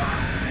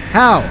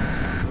 How?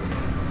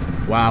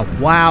 Wow,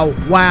 wow,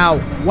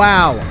 wow,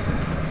 wow.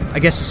 I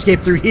guess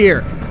escape through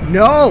here.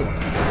 No!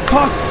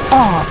 Fuck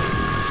off!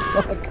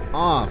 Fuck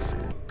off.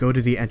 Go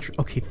to the entry.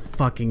 Okay,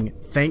 fucking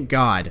thank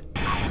God.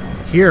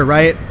 Here,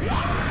 right?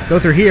 Go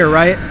through here,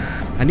 right?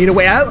 I need a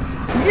way out.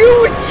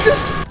 You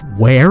just...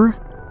 Where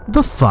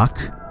the fuck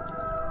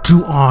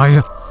do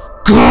I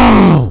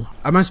go?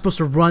 Am I supposed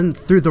to run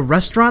through the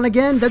restaurant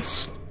again? That's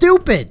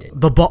stupid.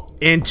 The ball...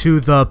 Into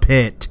the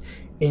pit.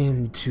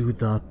 Into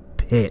the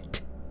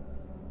pit.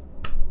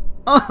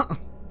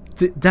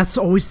 That's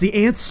always the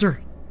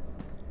answer.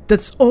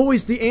 That's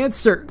always the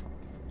answer.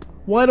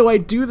 Why do I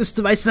do this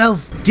to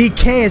myself?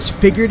 DK has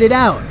figured it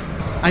out.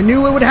 I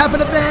knew it would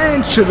happen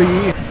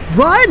eventually.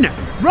 Run!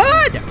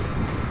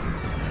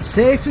 Run!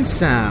 Safe and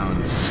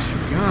sound.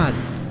 God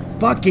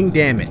fucking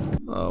damn it.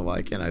 Oh,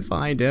 why can't I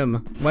find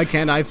him? Why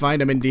can't I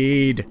find him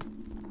indeed?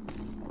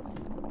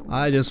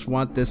 I just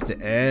want this to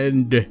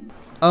end.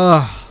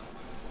 Ugh.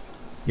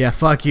 Yeah,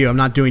 fuck you. I'm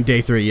not doing day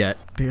 3 yet.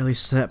 Barely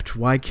slept.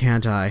 Why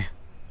can't I?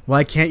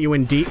 Why can't you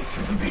indeed?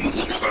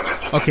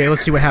 Okay,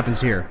 let's see what happens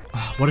here.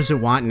 What does it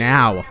want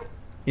now?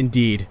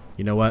 Indeed.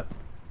 You know what?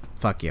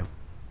 Fuck you.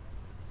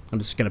 I'm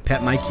just gonna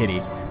pet my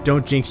kitty.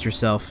 Don't jinx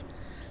yourself.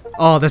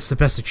 Oh, that's the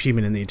best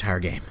achievement in the entire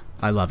game.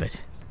 I love it.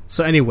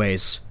 So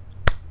anyways,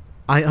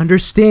 I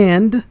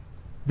understand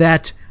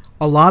that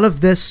A lot of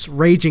this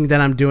raging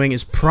that I'm doing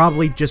is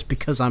probably just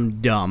because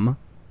I'm dumb.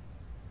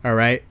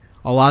 Alright?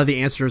 A lot of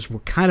the answers were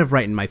kind of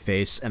right in my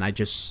face, and I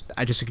just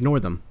ignore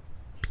them.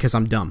 Because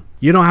I'm dumb.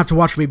 You don't have to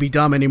watch me be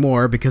dumb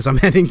anymore because I'm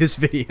ending this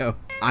video.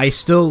 I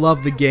still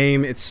love the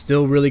game. It's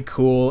still really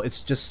cool.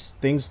 It's just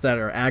things that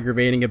are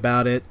aggravating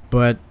about it.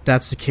 But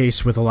that's the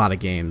case with a lot of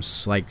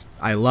games. Like,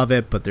 I love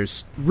it, but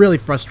there's really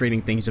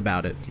frustrating things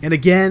about it. And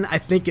again, I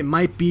think it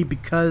might be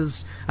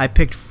because I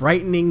picked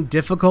frightening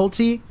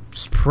difficulty.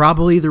 It's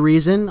probably the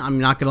reason. I'm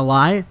not gonna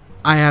lie.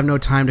 I have no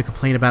time to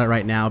complain about it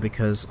right now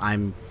because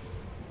I'm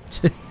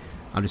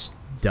just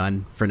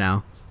done for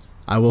now.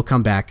 I will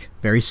come back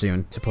very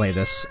soon to play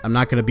this. I'm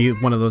not going to be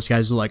one of those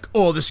guys who are like,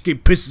 oh, this game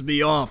pisses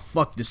me off.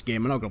 Fuck this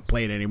game. I'm not going to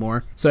play it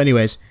anymore. So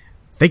anyways,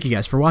 thank you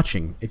guys for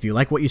watching. If you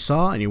like what you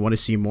saw and you want to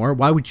see more,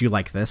 why would you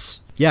like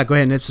this? Yeah, go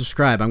ahead and hit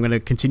subscribe. I'm going to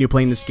continue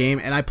playing this game,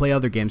 and I play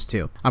other games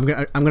too. I'm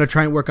going to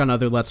try and work on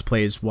other Let's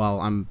Plays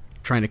while I'm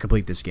trying to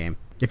complete this game.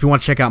 If you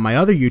want to check out my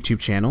other YouTube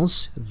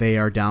channels, they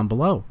are down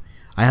below.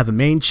 I have a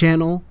main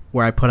channel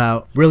where I put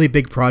out really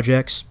big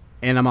projects.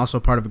 And I'm also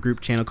part of a group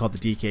channel called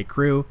the DK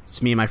Crew.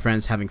 It's me and my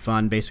friends having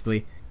fun,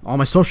 basically. All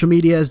my social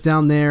media is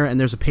down there, and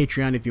there's a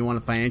Patreon if you want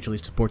to financially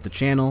support the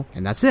channel.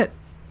 And that's it.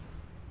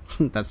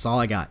 That's all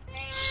I got.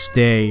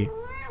 Stay...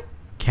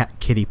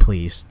 kitty,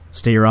 please.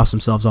 Stay your awesome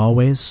selves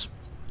always.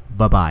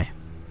 Bye-bye.